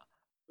right.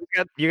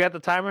 You got the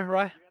timer,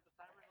 Ryan?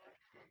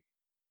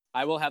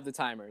 I will have the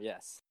timer,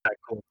 yes. All right,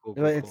 cool.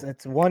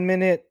 It's 1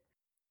 minute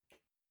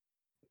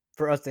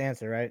for us to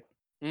answer, right?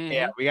 Mhm.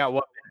 Yeah, we got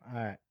one.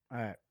 All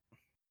right.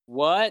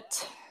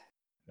 What?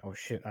 Oh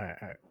shit! All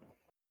right.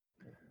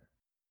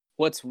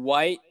 What's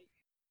white,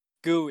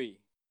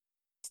 gooey,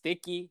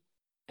 sticky,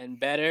 and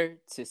better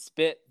to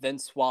spit than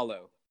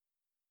swallow?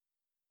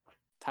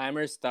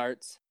 Timer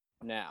starts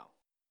now.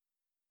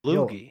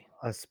 Yo, Loogie.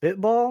 a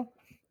spitball?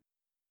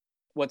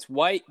 What's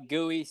white,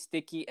 gooey,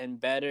 sticky, and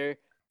better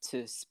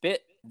to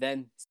spit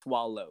than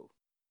swallow?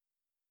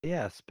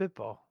 Yeah,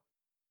 spitball.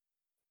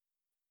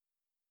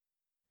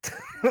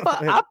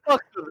 I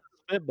fucked with a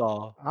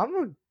spitball.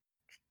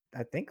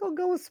 I think I'll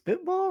go with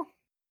spitball.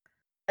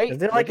 Hey, Is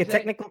there like a what'd you say?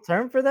 technical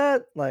term for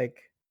that? Like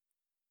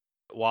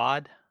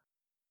Wad?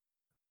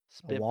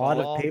 a wad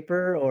of Spitball?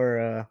 paper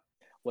or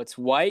What's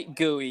white,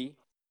 gooey,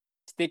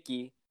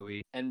 sticky,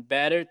 Gooey. and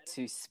better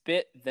to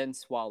spit than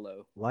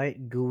swallow?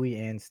 white, gooey,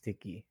 and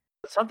sticky?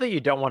 Something you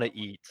don't want to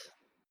eat.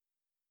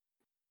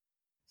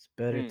 It's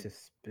better Hmm. to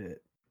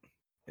spit.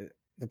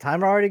 The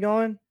timer already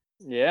going?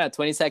 Yeah,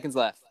 20 seconds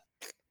left.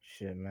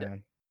 Shit,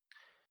 man.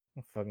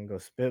 I'll fucking go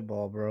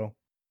spitball, bro.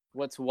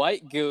 What's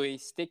white, gooey,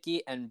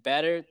 sticky, and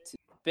better to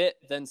spit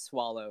than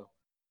swallow?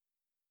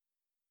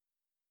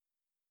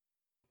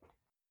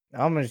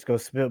 I'm gonna just go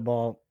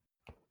spitball.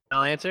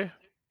 Final answer?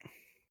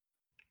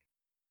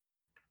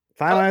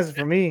 Final answer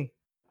for me.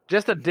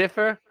 Just a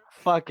differ?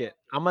 Fuck it.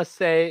 I'm gonna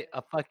say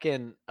a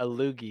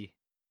loogie.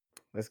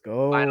 Let's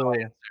go. Final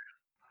answer.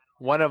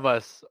 One of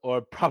us,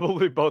 or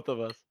probably both of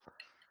us.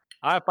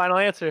 All right, final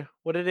answer.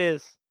 What it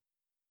is?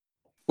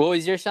 What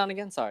was your Sean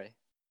again? Sorry.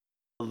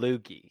 A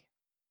loogie.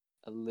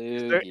 A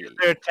Is loogie.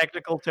 there a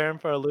technical term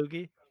for a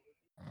loogie?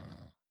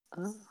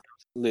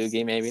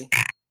 Loogie, maybe.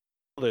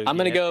 Loogie. I'm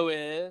going to go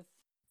with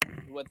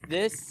what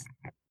this,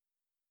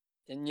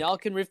 and y'all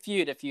can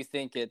refute if you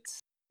think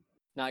it's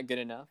not good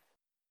enough.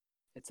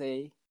 It's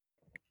a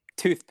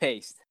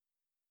toothpaste.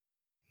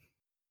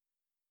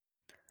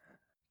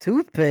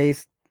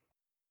 Toothpaste.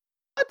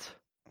 What?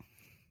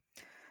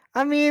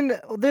 I mean,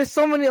 there's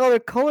so many other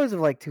colors of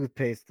like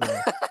toothpaste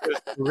though.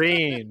 There's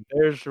green.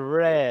 There's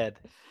red.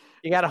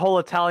 You got a whole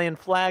Italian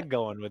flag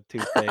going with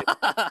toothpaste.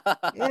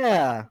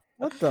 Yeah.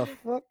 What the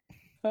fuck?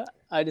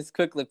 I just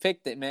quickly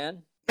picked it,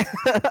 man.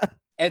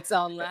 It's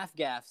on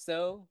LaughGaff,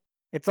 so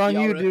It's on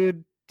Y'all you, re-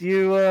 dude. Do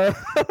you I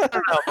don't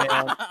know,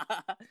 man.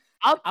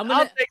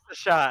 I'll take the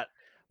shot.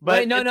 But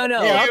Wait, no.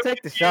 Yeah, I'll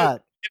take the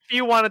shot. If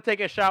you want to take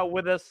a shot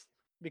with us,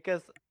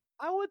 because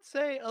I would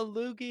say a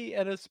loogie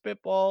and a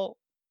spitball.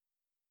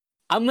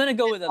 I'm gonna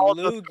go with a all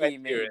those loogie,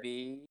 criteria.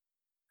 maybe,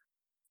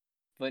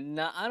 but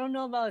not. I don't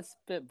know about a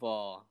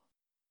spitball.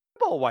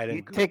 Spitball white You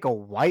and good. take a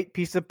white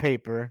piece of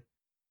paper,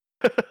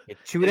 you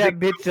chew that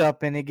bitch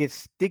up, and it gets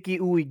sticky,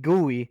 ooey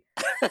gooey.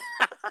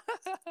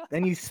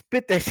 Then you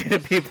spit that shit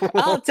at people.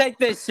 I'll take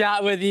this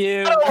shot with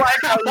you. I don't like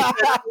how you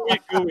said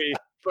gooey gooey,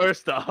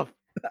 first off.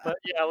 But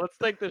yeah, let's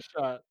take this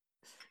shot.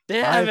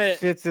 Damn My it!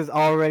 shits is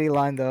already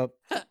lined up.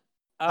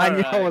 I knew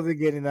I Alright. wasn't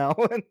getting that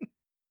one.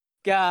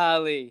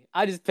 Golly,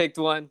 I just picked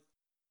one.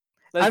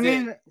 Let's I do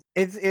mean,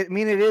 it.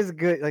 it is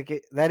good.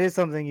 Like that is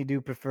something you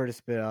do prefer to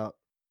spit out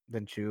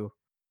than chew.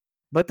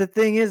 But the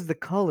thing is, the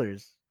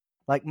colors.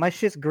 Like my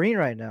shit's green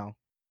right now.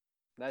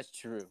 That's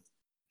true.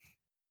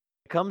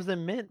 It comes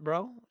in mint,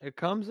 bro. It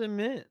comes in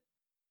mint.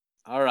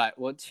 All right.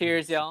 Well,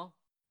 cheers, y'all.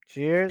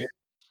 Cheers.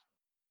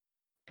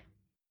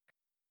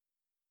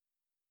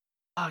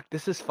 Fuck,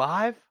 this is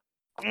 5?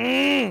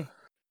 Mm.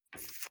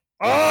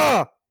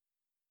 Ah!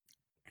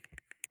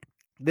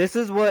 This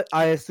is what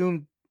I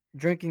assume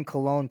drinking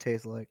cologne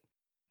tastes like.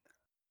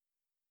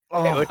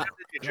 Oh, Hey, which one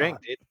did you drink,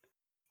 God. dude?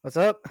 What's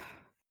up?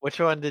 Which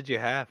one did you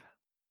have?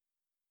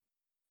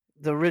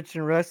 The rich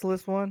and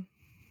restless one?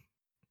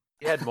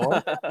 You had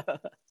more?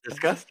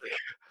 Disgusting.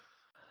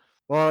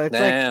 Well, it's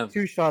Damn. like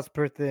 2 shots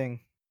per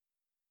thing.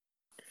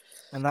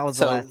 And that was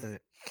So- the last of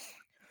it.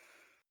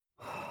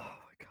 Oh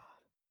my god.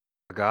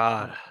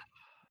 God.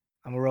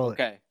 I'm gonna roll it.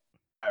 Okay.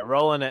 All right,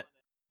 rolling it.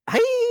 Hey!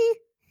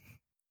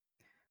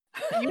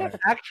 You have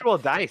actual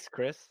dice,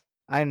 Chris.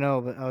 I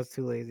know, but I was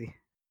too lazy.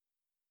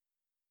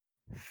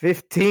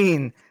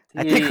 15.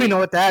 I think we know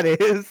what that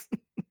is.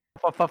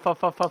 Free.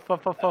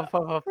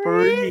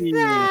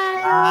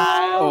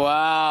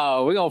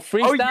 Wow. We're gonna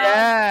freestyle. Oh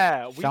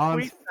yeah, we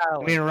Sean's-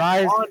 freestyle. I mean,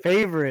 Rye's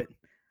favorite.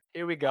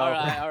 Here we go. All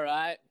right. All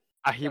right.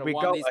 Here Gotta we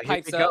warm go. these Here we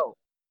pipes go.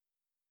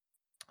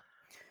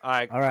 All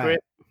right, All right. Chris,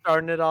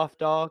 starting it off,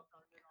 dog.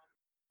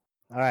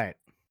 All right.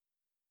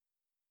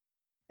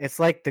 It's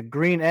like the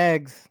green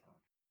eggs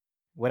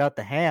without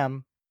the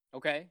ham.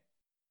 Okay.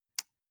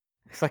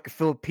 It's like a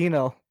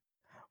Filipino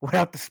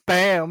without the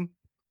spam.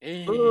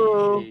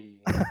 Ooh. Hey.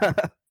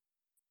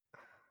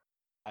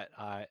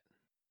 I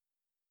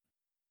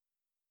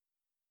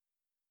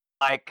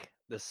like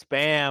the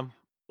spam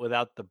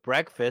without the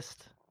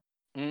breakfast.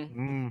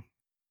 Mm.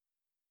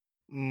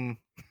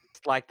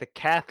 It's like the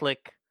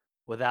Catholic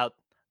without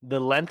the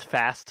Lent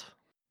fast.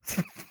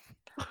 So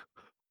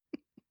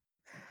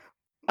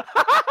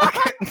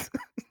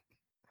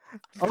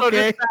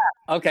Okay.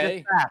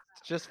 Okay.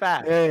 Just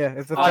fast. Yeah,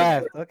 it's a Oh, yeah.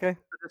 fast. Okay.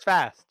 Just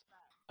fast.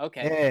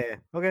 Okay. Yeah.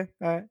 Okay.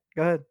 All right.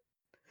 Go ahead.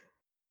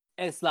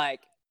 It's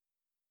like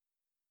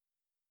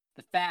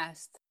the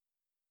fast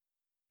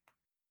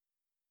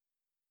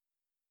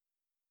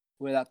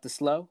without the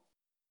slow.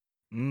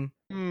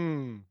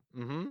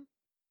 Mm-hmm.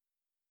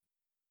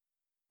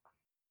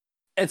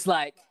 It's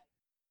like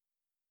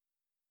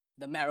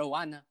the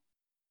marijuana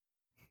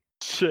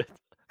Shit.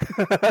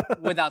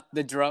 without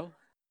the dro.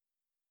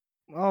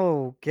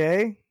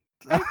 Okay.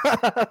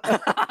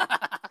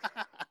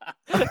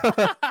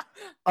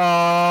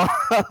 Oh,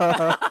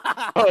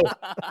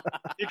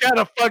 he kind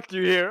of fucked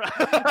you here.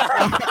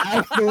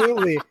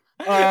 Absolutely.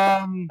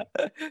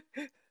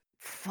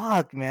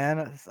 Fuck, man.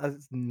 It's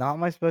not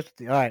my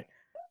specialty. All right.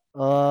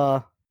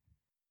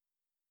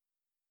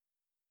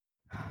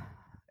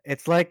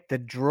 It's like the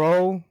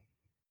dro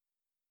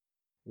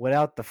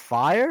without the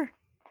fire.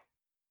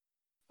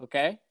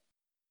 Okay.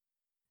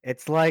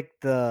 It's like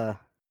the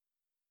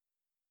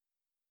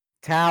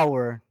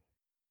tower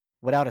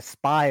without a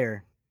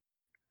spire.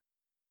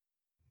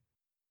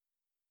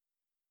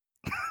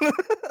 Give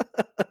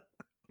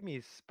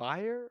me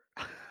Spire?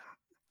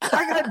 I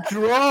got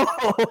dro.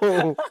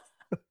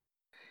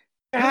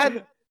 I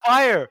had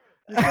fire.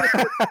 You could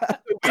have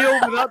the wheel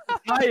without the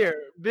tire,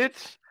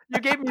 bitch. You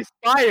gave me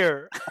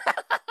Spire.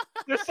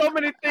 There's so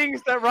many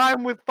things that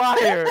rhyme with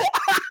fire.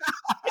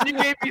 And you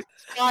gave me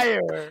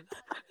Spire.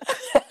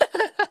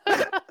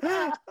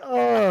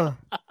 Oh.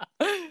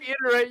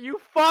 Reiterate, you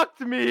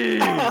fucked me.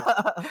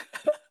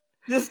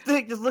 Just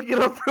look it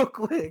up real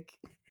quick.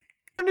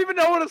 I don't even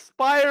know what a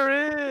spire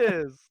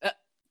is.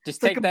 Just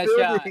It's like take a that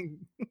shot. building.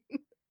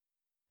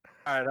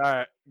 All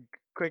right.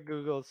 Quick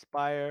Google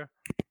spire.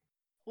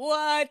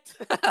 What?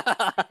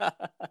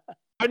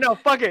 Oh no,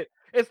 fuck it.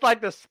 It's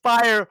like the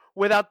spire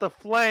without the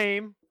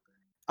flame.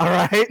 All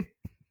right.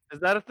 Is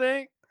that a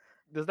thing?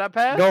 Does that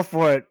pass? Go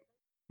for it.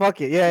 Fuck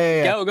it.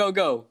 Yeah.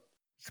 Go.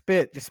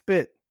 Spit. Just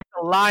spit.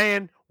 The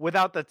lion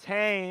without the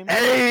tame.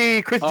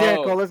 Hey, Chris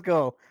Jericho, let's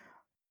go.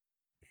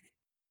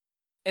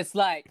 It's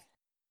like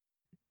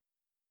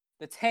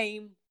the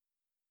tame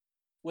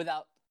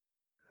without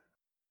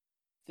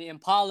the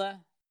Impala.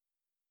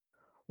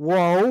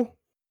 Whoa.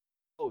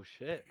 Oh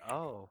shit.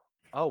 Oh,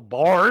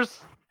 bars.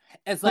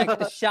 It's like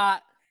the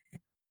shot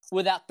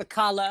without the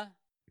collar.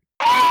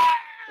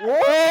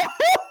 Whoa.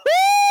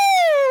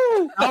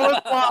 That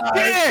was live.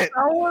 Shit.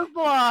 That was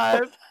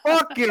live.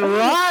 Fucking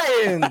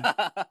Ryan.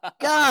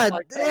 God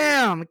Like,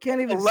 damn. I can't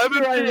even see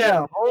 11 right p.m.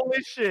 now.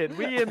 Holy shit.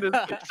 We in this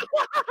bitch.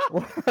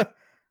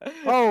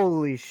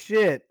 Holy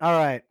shit. All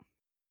right.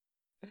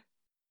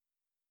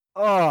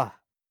 Oh,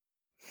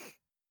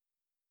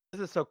 Is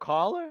it so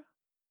collar?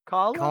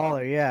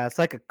 collar. Yeah, it's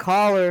like a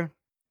collar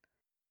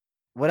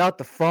without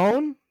the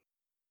phone.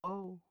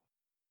 Oh.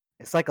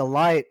 It's like a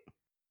light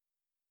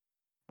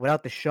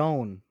without the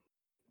shone.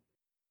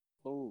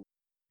 Ooh.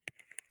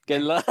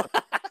 Good luck.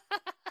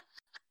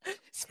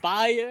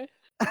 Spire.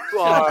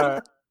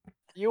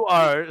 You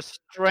are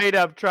straight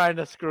up trying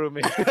to screw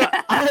me.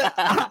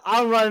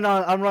 I'm running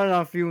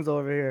on fumes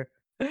over here.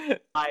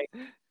 Like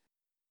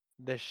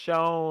the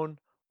shown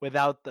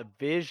without the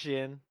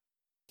vision.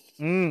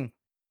 Like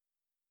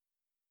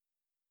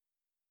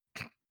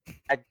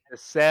the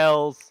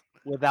cells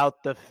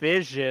without the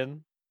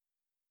fission.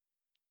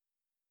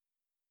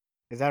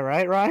 Is that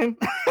right, Ryan?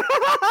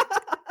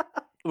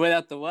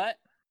 Without the what?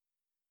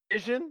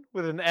 Fission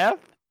with an F?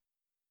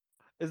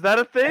 Is that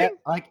a thing?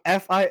 Like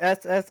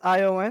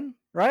FISSION,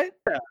 right?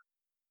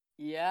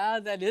 Yeah,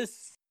 that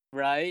is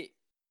right.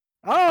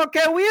 Oh,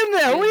 okay, we in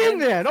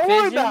there. Don't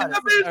worry Fission about it.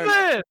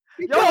 Listen,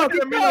 Keep y'all going, looking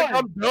keep at me like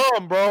going. I'm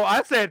dumb, bro.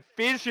 I said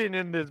fishing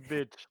in this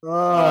bitch.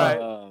 Alright.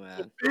 Oh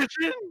man.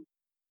 Fishing?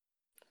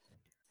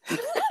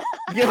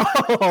 Yo,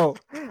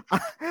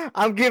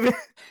 I'm giving.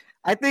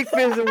 I think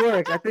fission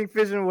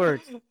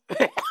works.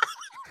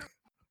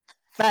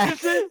 Facts.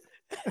 Fishing?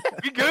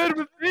 We good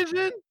with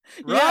fishing?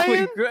 Yeah,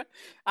 Ryan?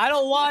 I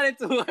don't want it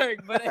to work,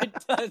 but it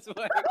does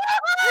work.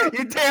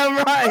 You damn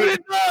But right. it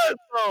does,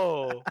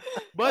 though.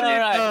 But it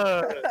Alright.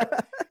 does.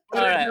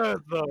 But Alright. it does,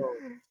 though.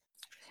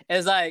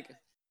 It's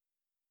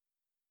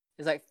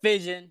like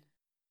fission.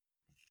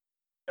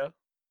 Yeah.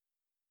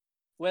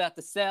 Without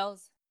the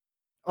cells.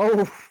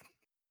 Oh,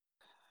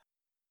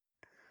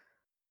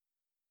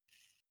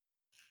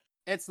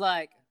 It's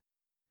like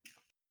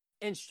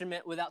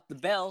instrument without the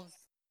bells.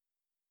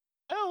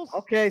 Else,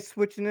 okay,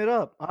 switching it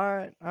up.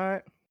 All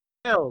right.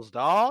 else,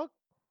 dog.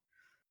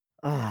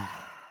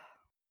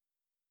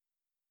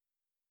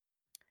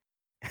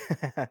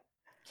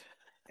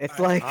 It's Alright,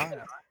 like alright.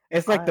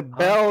 it's like the alright.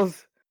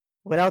 bells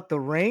without the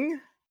ring.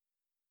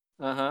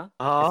 Uh-huh.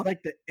 It's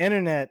like the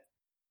internet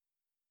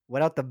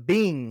without the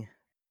Bing.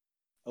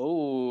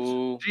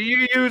 Oh. Do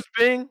you use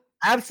Bing?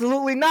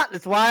 Absolutely not.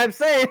 That's why I'm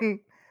saying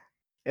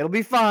it'll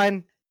be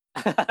fine.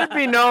 Let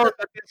me know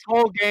that this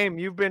whole game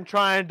you've been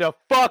trying to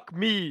fuck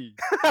me.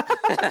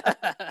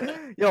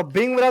 Yo,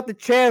 Bing without the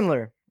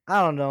Chandler.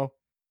 I don't know.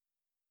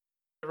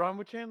 What's wrong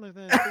with Chandler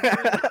then?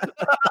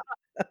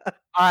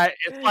 Alright,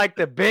 it's like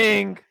the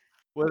Bing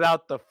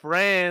without the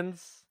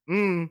friends.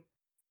 Mm.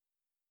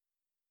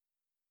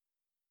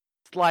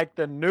 It's like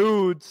the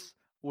nudes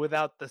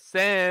without the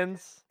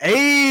sends.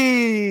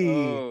 Hey.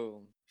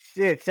 Oh.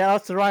 Shit. Shout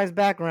out to Ryan's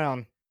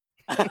background.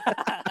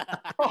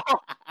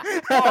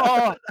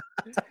 Oh,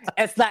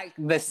 It's like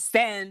the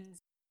send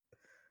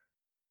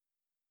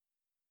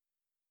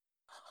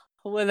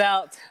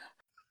without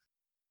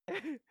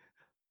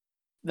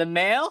the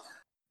mail.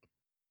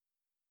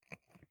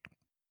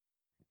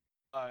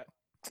 alright.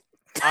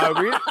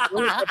 Read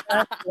without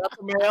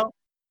the mail.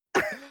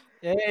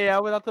 Yeah,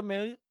 without the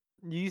mail.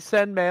 You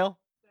send mail.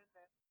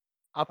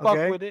 I fuck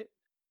Okay. with it.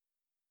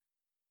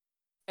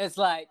 It's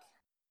like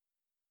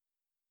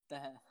the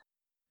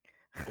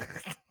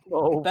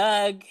Oh,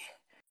 bug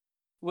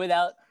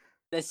without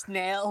the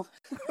snail.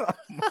 Oh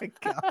my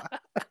god.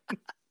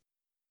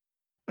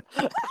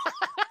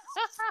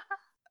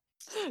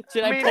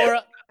 Should I I mean, pour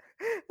up?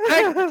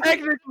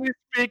 technically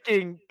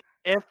speaking,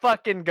 it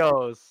fucking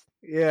goes.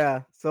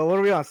 Yeah. So what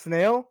are we on?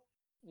 Snail?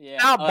 Yeah.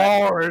 Not all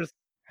right. bars,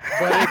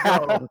 but it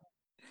goes.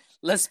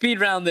 Let's speed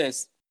round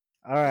this.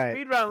 All right.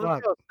 Speed round, let's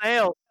Fuck. go.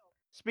 Snail.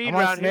 Speed I'm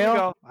on round, here we snail.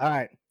 go. All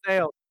right.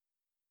 Snail.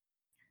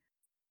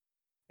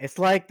 It's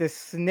like the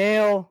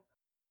snail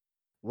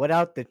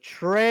without the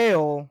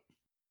trail.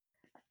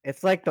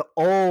 It's like the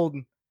old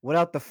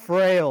without the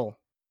frail.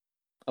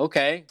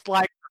 Okay. It's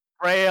like the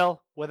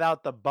frail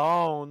without the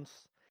bones.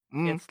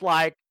 Mm. It's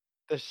like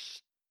the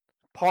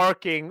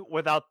parking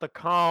without the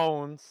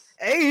cones.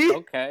 Hey.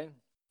 Okay.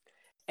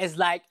 It's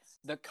like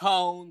the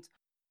cones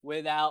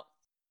without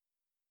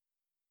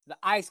the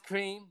ice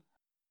cream.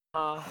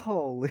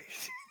 Holy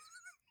shit.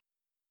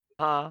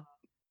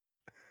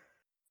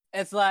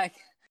 It's like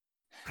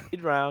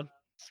Speed round.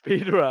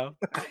 Speed round.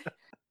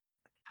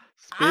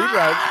 Speed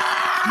round.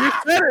 Ah! You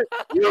said it.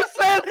 You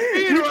said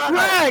speed You round.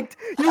 cracked.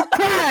 You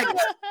cracked.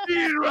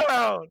 Speed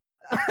round.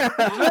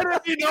 Let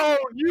it be known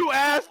you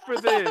asked for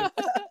this.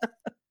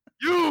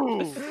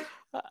 You. Take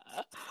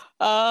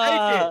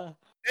I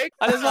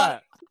just want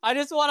that. I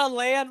just want to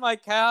lay on my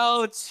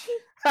couch.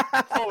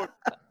 Oh,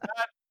 God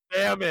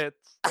damn it.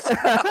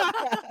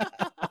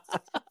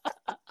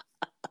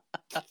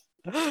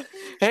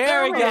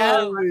 Here we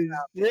go. Holy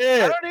I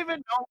shit. don't even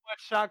know what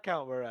shot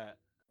count we're at.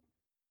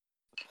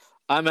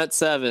 I'm at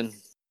 7.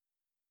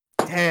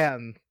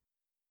 Damn.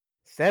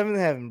 7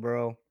 heaven,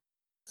 bro.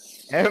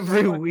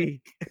 Every Fucking-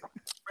 week.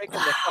 Breaking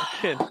the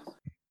fucking.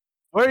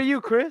 Where are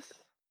you, Chris?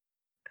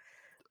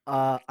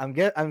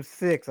 I'm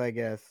 6, I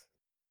guess.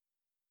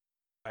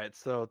 All right,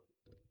 so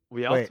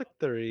we all Wait. took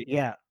 3.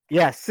 Yeah.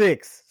 Yeah,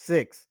 6.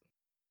 6.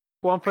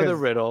 One for the 'Cause-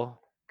 riddle.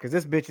 Cause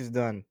this bitch is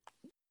done.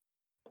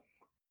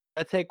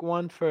 I take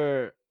one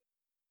for.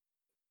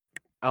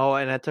 Oh,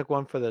 and I took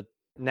one for the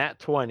Nat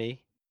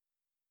 20.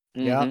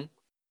 Yeah. Mhm.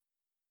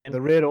 And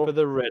The riddle. for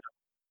the riddle.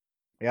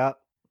 Yeah.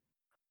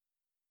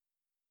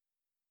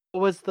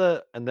 What was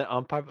the and then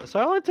umpire? So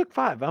I only took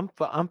 5. I'm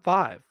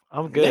 5.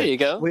 I'm good. There you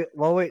go. Wait.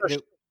 Well, wait. First-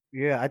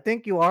 Yeah, I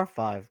think you are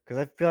 5 because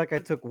I feel like I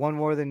took one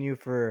more than you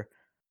for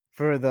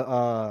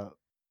the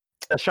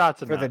The shots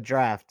for the amount.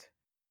 draft.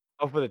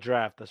 Oh, for the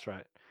draft. That's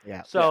right.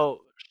 Yeah.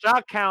 So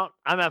shot count.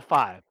 I'm at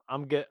 5.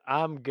 I'm good.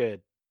 I'm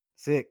good.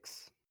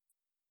 6.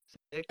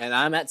 6, And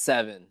I'm at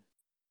 7.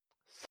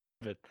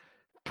 7.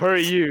 Per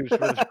use. For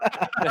the-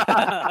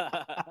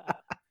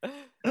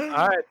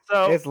 All right.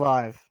 So It's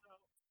live.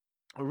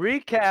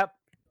 recap.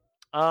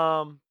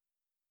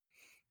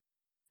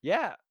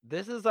 Yeah,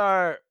 this is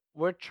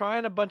we're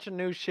trying a bunch of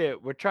new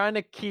shit. We're trying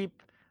to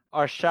keep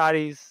our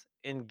shotties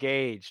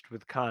engaged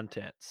with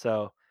content.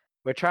 So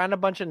we're trying a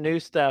bunch of new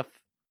stuff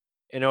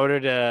in order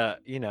to,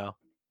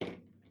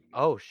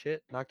 oh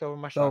shit, knocked over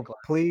my So shot glass.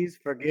 please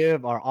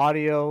forgive our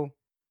audio.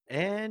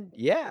 And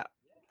yeah,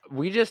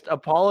 we just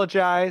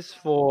apologize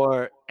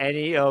for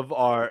any of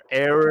our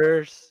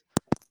errors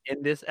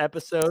in this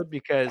episode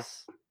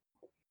because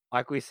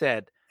like we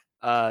said,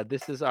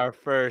 this is our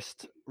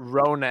first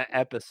Rona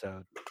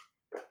episode.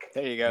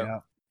 There you go. Yeah.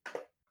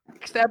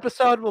 Next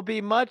episode will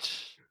be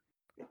much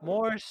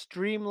more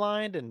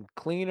streamlined and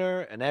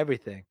cleaner and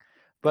everything.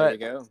 There you But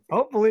go.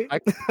 Hopefully.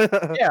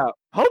 yeah,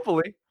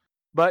 hopefully.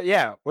 But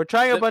yeah, we're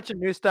trying a The- bunch of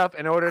new stuff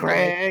in order to make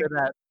Craig. sure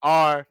that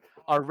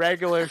our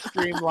regular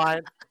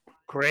streamline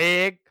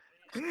Craig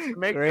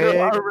make sure Craig.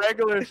 our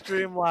regular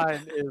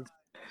streamline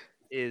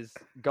is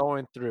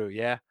going through,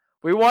 yeah.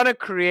 We want to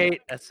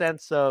create a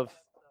sense of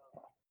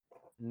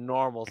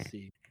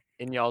normalcy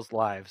in y'all's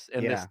lives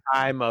in this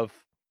time of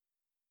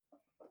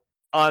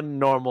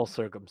unnormal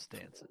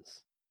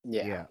circumstances.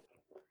 Yeah.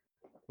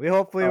 We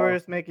hopefully we're Oh.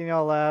 just making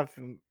y'all laugh,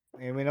 and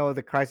we know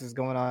the crisis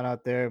going on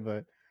out there,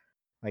 but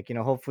Like,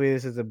 hopefully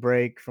this is a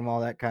break from all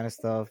that kind of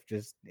stuff.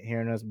 Just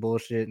hearing us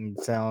bullshit and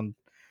sound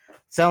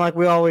like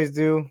we always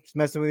do, just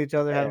messing with each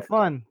other, having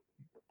fun.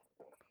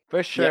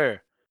 For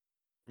sure.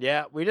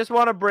 Yeah, we just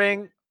want to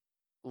bring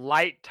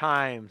light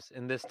times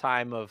in this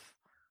time of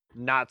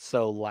not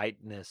so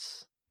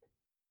lightness.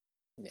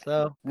 Yeah.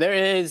 So there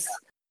is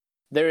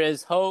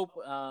hope,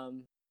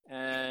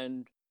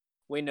 and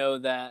we know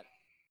that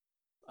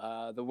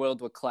the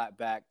world will clap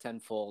back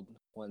tenfold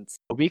once.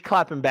 we'll be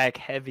clapping back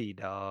heavy,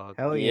 dog.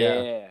 Hell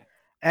yeah. Yeah.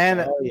 And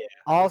Hell yeah.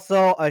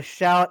 also a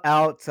shout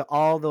out to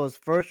all those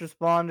first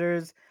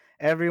responders,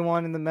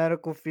 everyone in the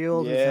medical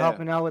field who's Yeah.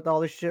 helping out with all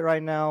this shit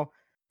right now.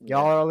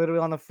 Y'all are literally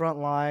on the front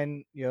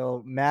line.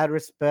 Mad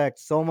respect,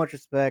 so much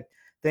respect.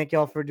 Thank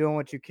y'all for doing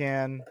what you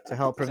can to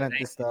help prevent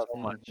this stuff. So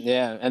much.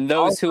 Yeah, and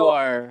those who Also-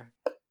 are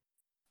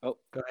Go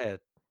ahead.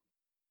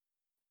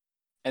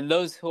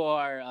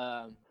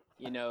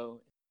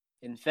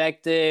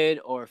 infected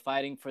or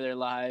fighting for their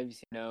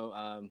lives,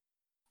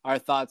 our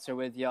thoughts are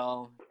with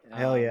y'all.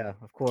 Hell yeah,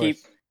 of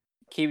course.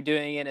 Keep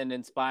doing it and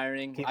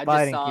inspiring. Keep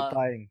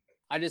fighting.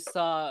 I just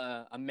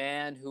saw a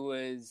man who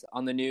was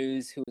on the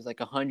news who was like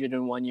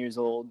 101 years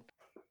old,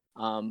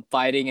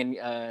 fighting,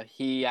 and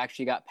he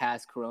actually got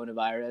past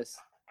coronavirus.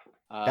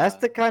 That's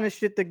the kind of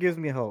shit that gives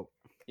me hope.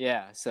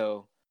 Yeah,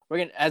 so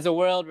as a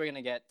world, we're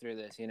gonna get through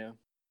this, Hey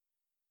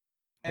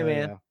Hell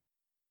man, yeah.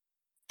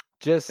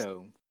 just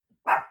So,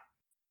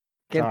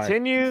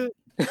 continue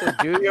to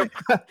do your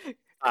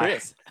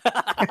Chris,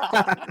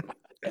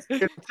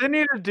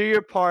 continue to do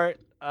your part.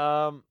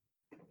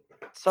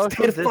 Social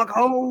Stay the fuck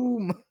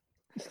home.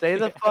 Stay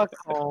the fuck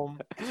home.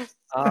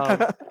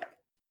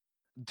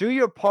 Do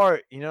your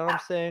part. You know what I'm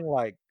saying?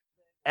 Like,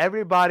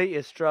 everybody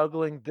is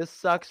struggling. This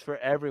sucks for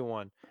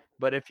everyone.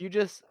 But if you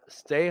just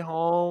stay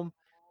home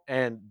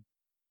and,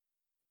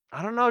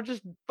 I don't know,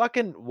 just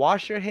fucking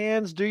wash your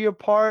hands, do your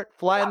part,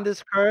 flatten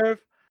this curve,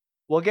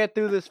 we'll get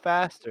through this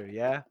faster,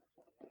 yeah?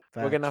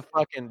 We're gonna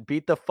fucking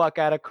beat the fuck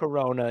out of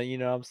Corona, you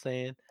know what I'm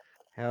saying?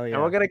 Hell yeah.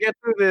 And we're gonna get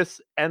through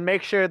this and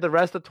make sure the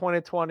rest of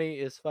 2020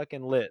 is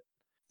fucking lit.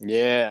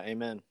 yeah,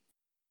 amen.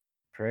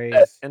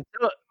 Praise.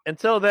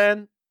 Until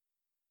then,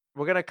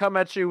 we're gonna come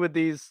at you with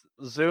these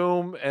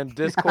Zoom and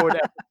Discord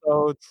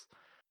episodes.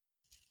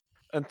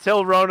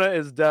 Until Rona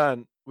is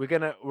done, we're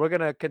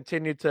gonna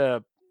continue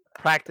to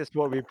practice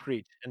what we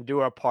preach and do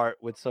our part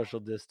with social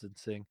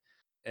distancing.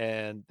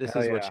 And this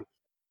Hell is yeah. what you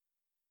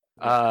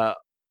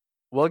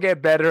we'll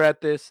get better at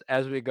this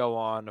as we go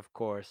on, of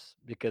course,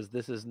 because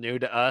this is new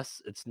to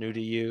us, it's new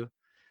to you.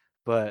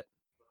 But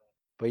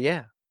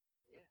yeah.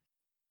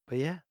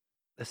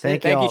 That's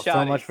Thank it. y'all you,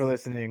 so much Shotties. for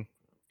listening.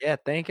 Yeah,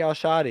 thank y'all,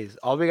 shotties.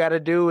 All we gotta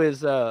do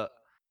is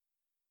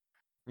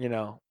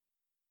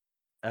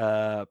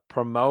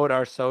promote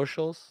our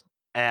socials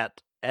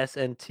at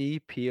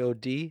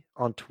SNTPOD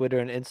on Twitter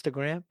and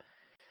Instagram.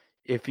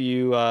 If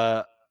you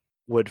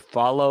would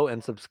follow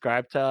and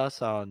subscribe to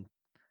us on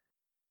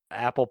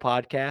Apple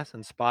Podcasts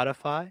and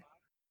Spotify,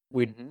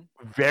 we'd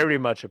very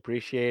much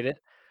appreciate it.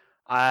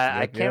 I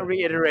Yep, can't yep.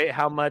 reiterate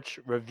how much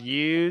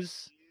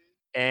reviews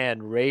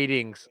and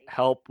ratings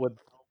help with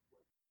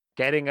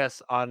getting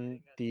us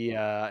on the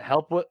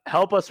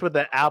help us with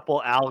the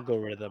Apple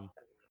algorithm.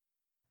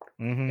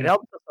 Mhm. It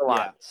helps us a lot.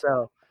 Yeah.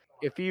 So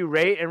if you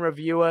rate and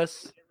review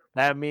us,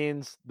 that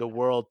means the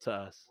world to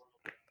us.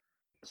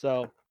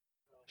 So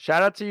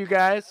shout out to you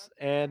guys,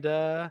 and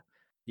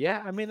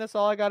yeah, I mean that's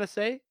all I gotta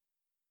say.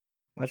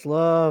 Much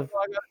love. That's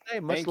all I gotta say.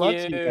 Much Thank love you.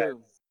 to you guys.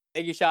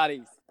 Thank you,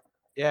 Shotties.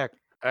 Yeah,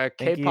 Thank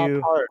K-pop you.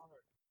 heart.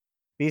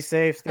 Be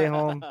safe. Stay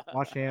home.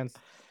 Wash hands.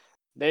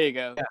 There you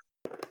go.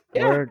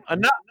 Yeah, Word.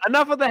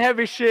 enough of the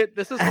heavy shit.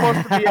 This is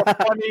supposed to be a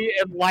funny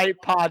and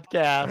light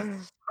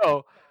podcast.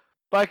 So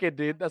fuck it,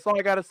 dude. That's all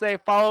I gotta say.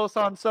 Follow us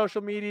on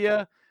social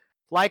media,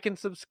 like and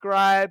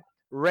subscribe,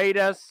 rate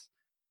us.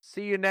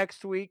 See you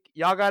next week.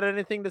 Y'all got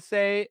anything to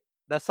say?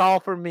 That's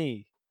all for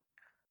me.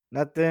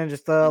 Nothing.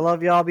 Just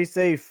love y'all. Be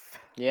safe.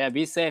 Yeah,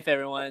 be safe,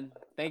 everyone.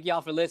 Thank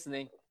y'all for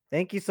listening.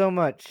 Thank you so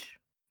much.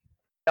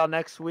 Y'all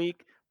next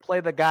week.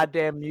 Play the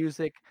goddamn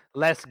music.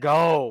 Let's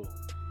go.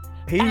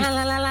 Peace. Yes,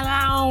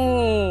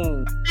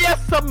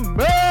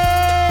 man.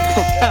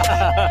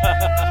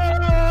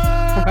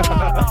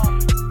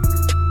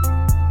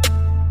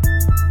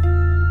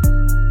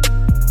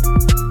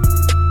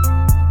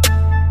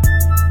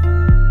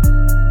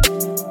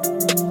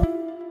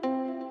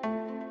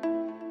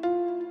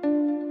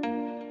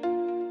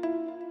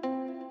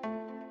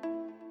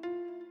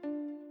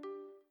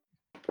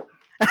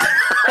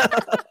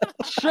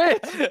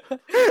 Shit.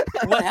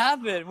 What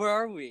happened? Where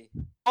are we?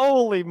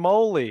 Holy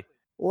moly.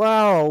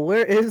 Wow,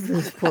 where is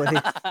this place?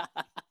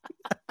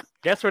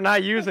 Guess we're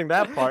not using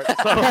that part.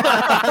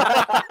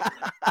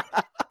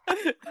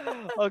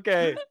 So.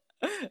 Okay.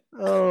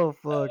 Oh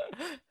fuck.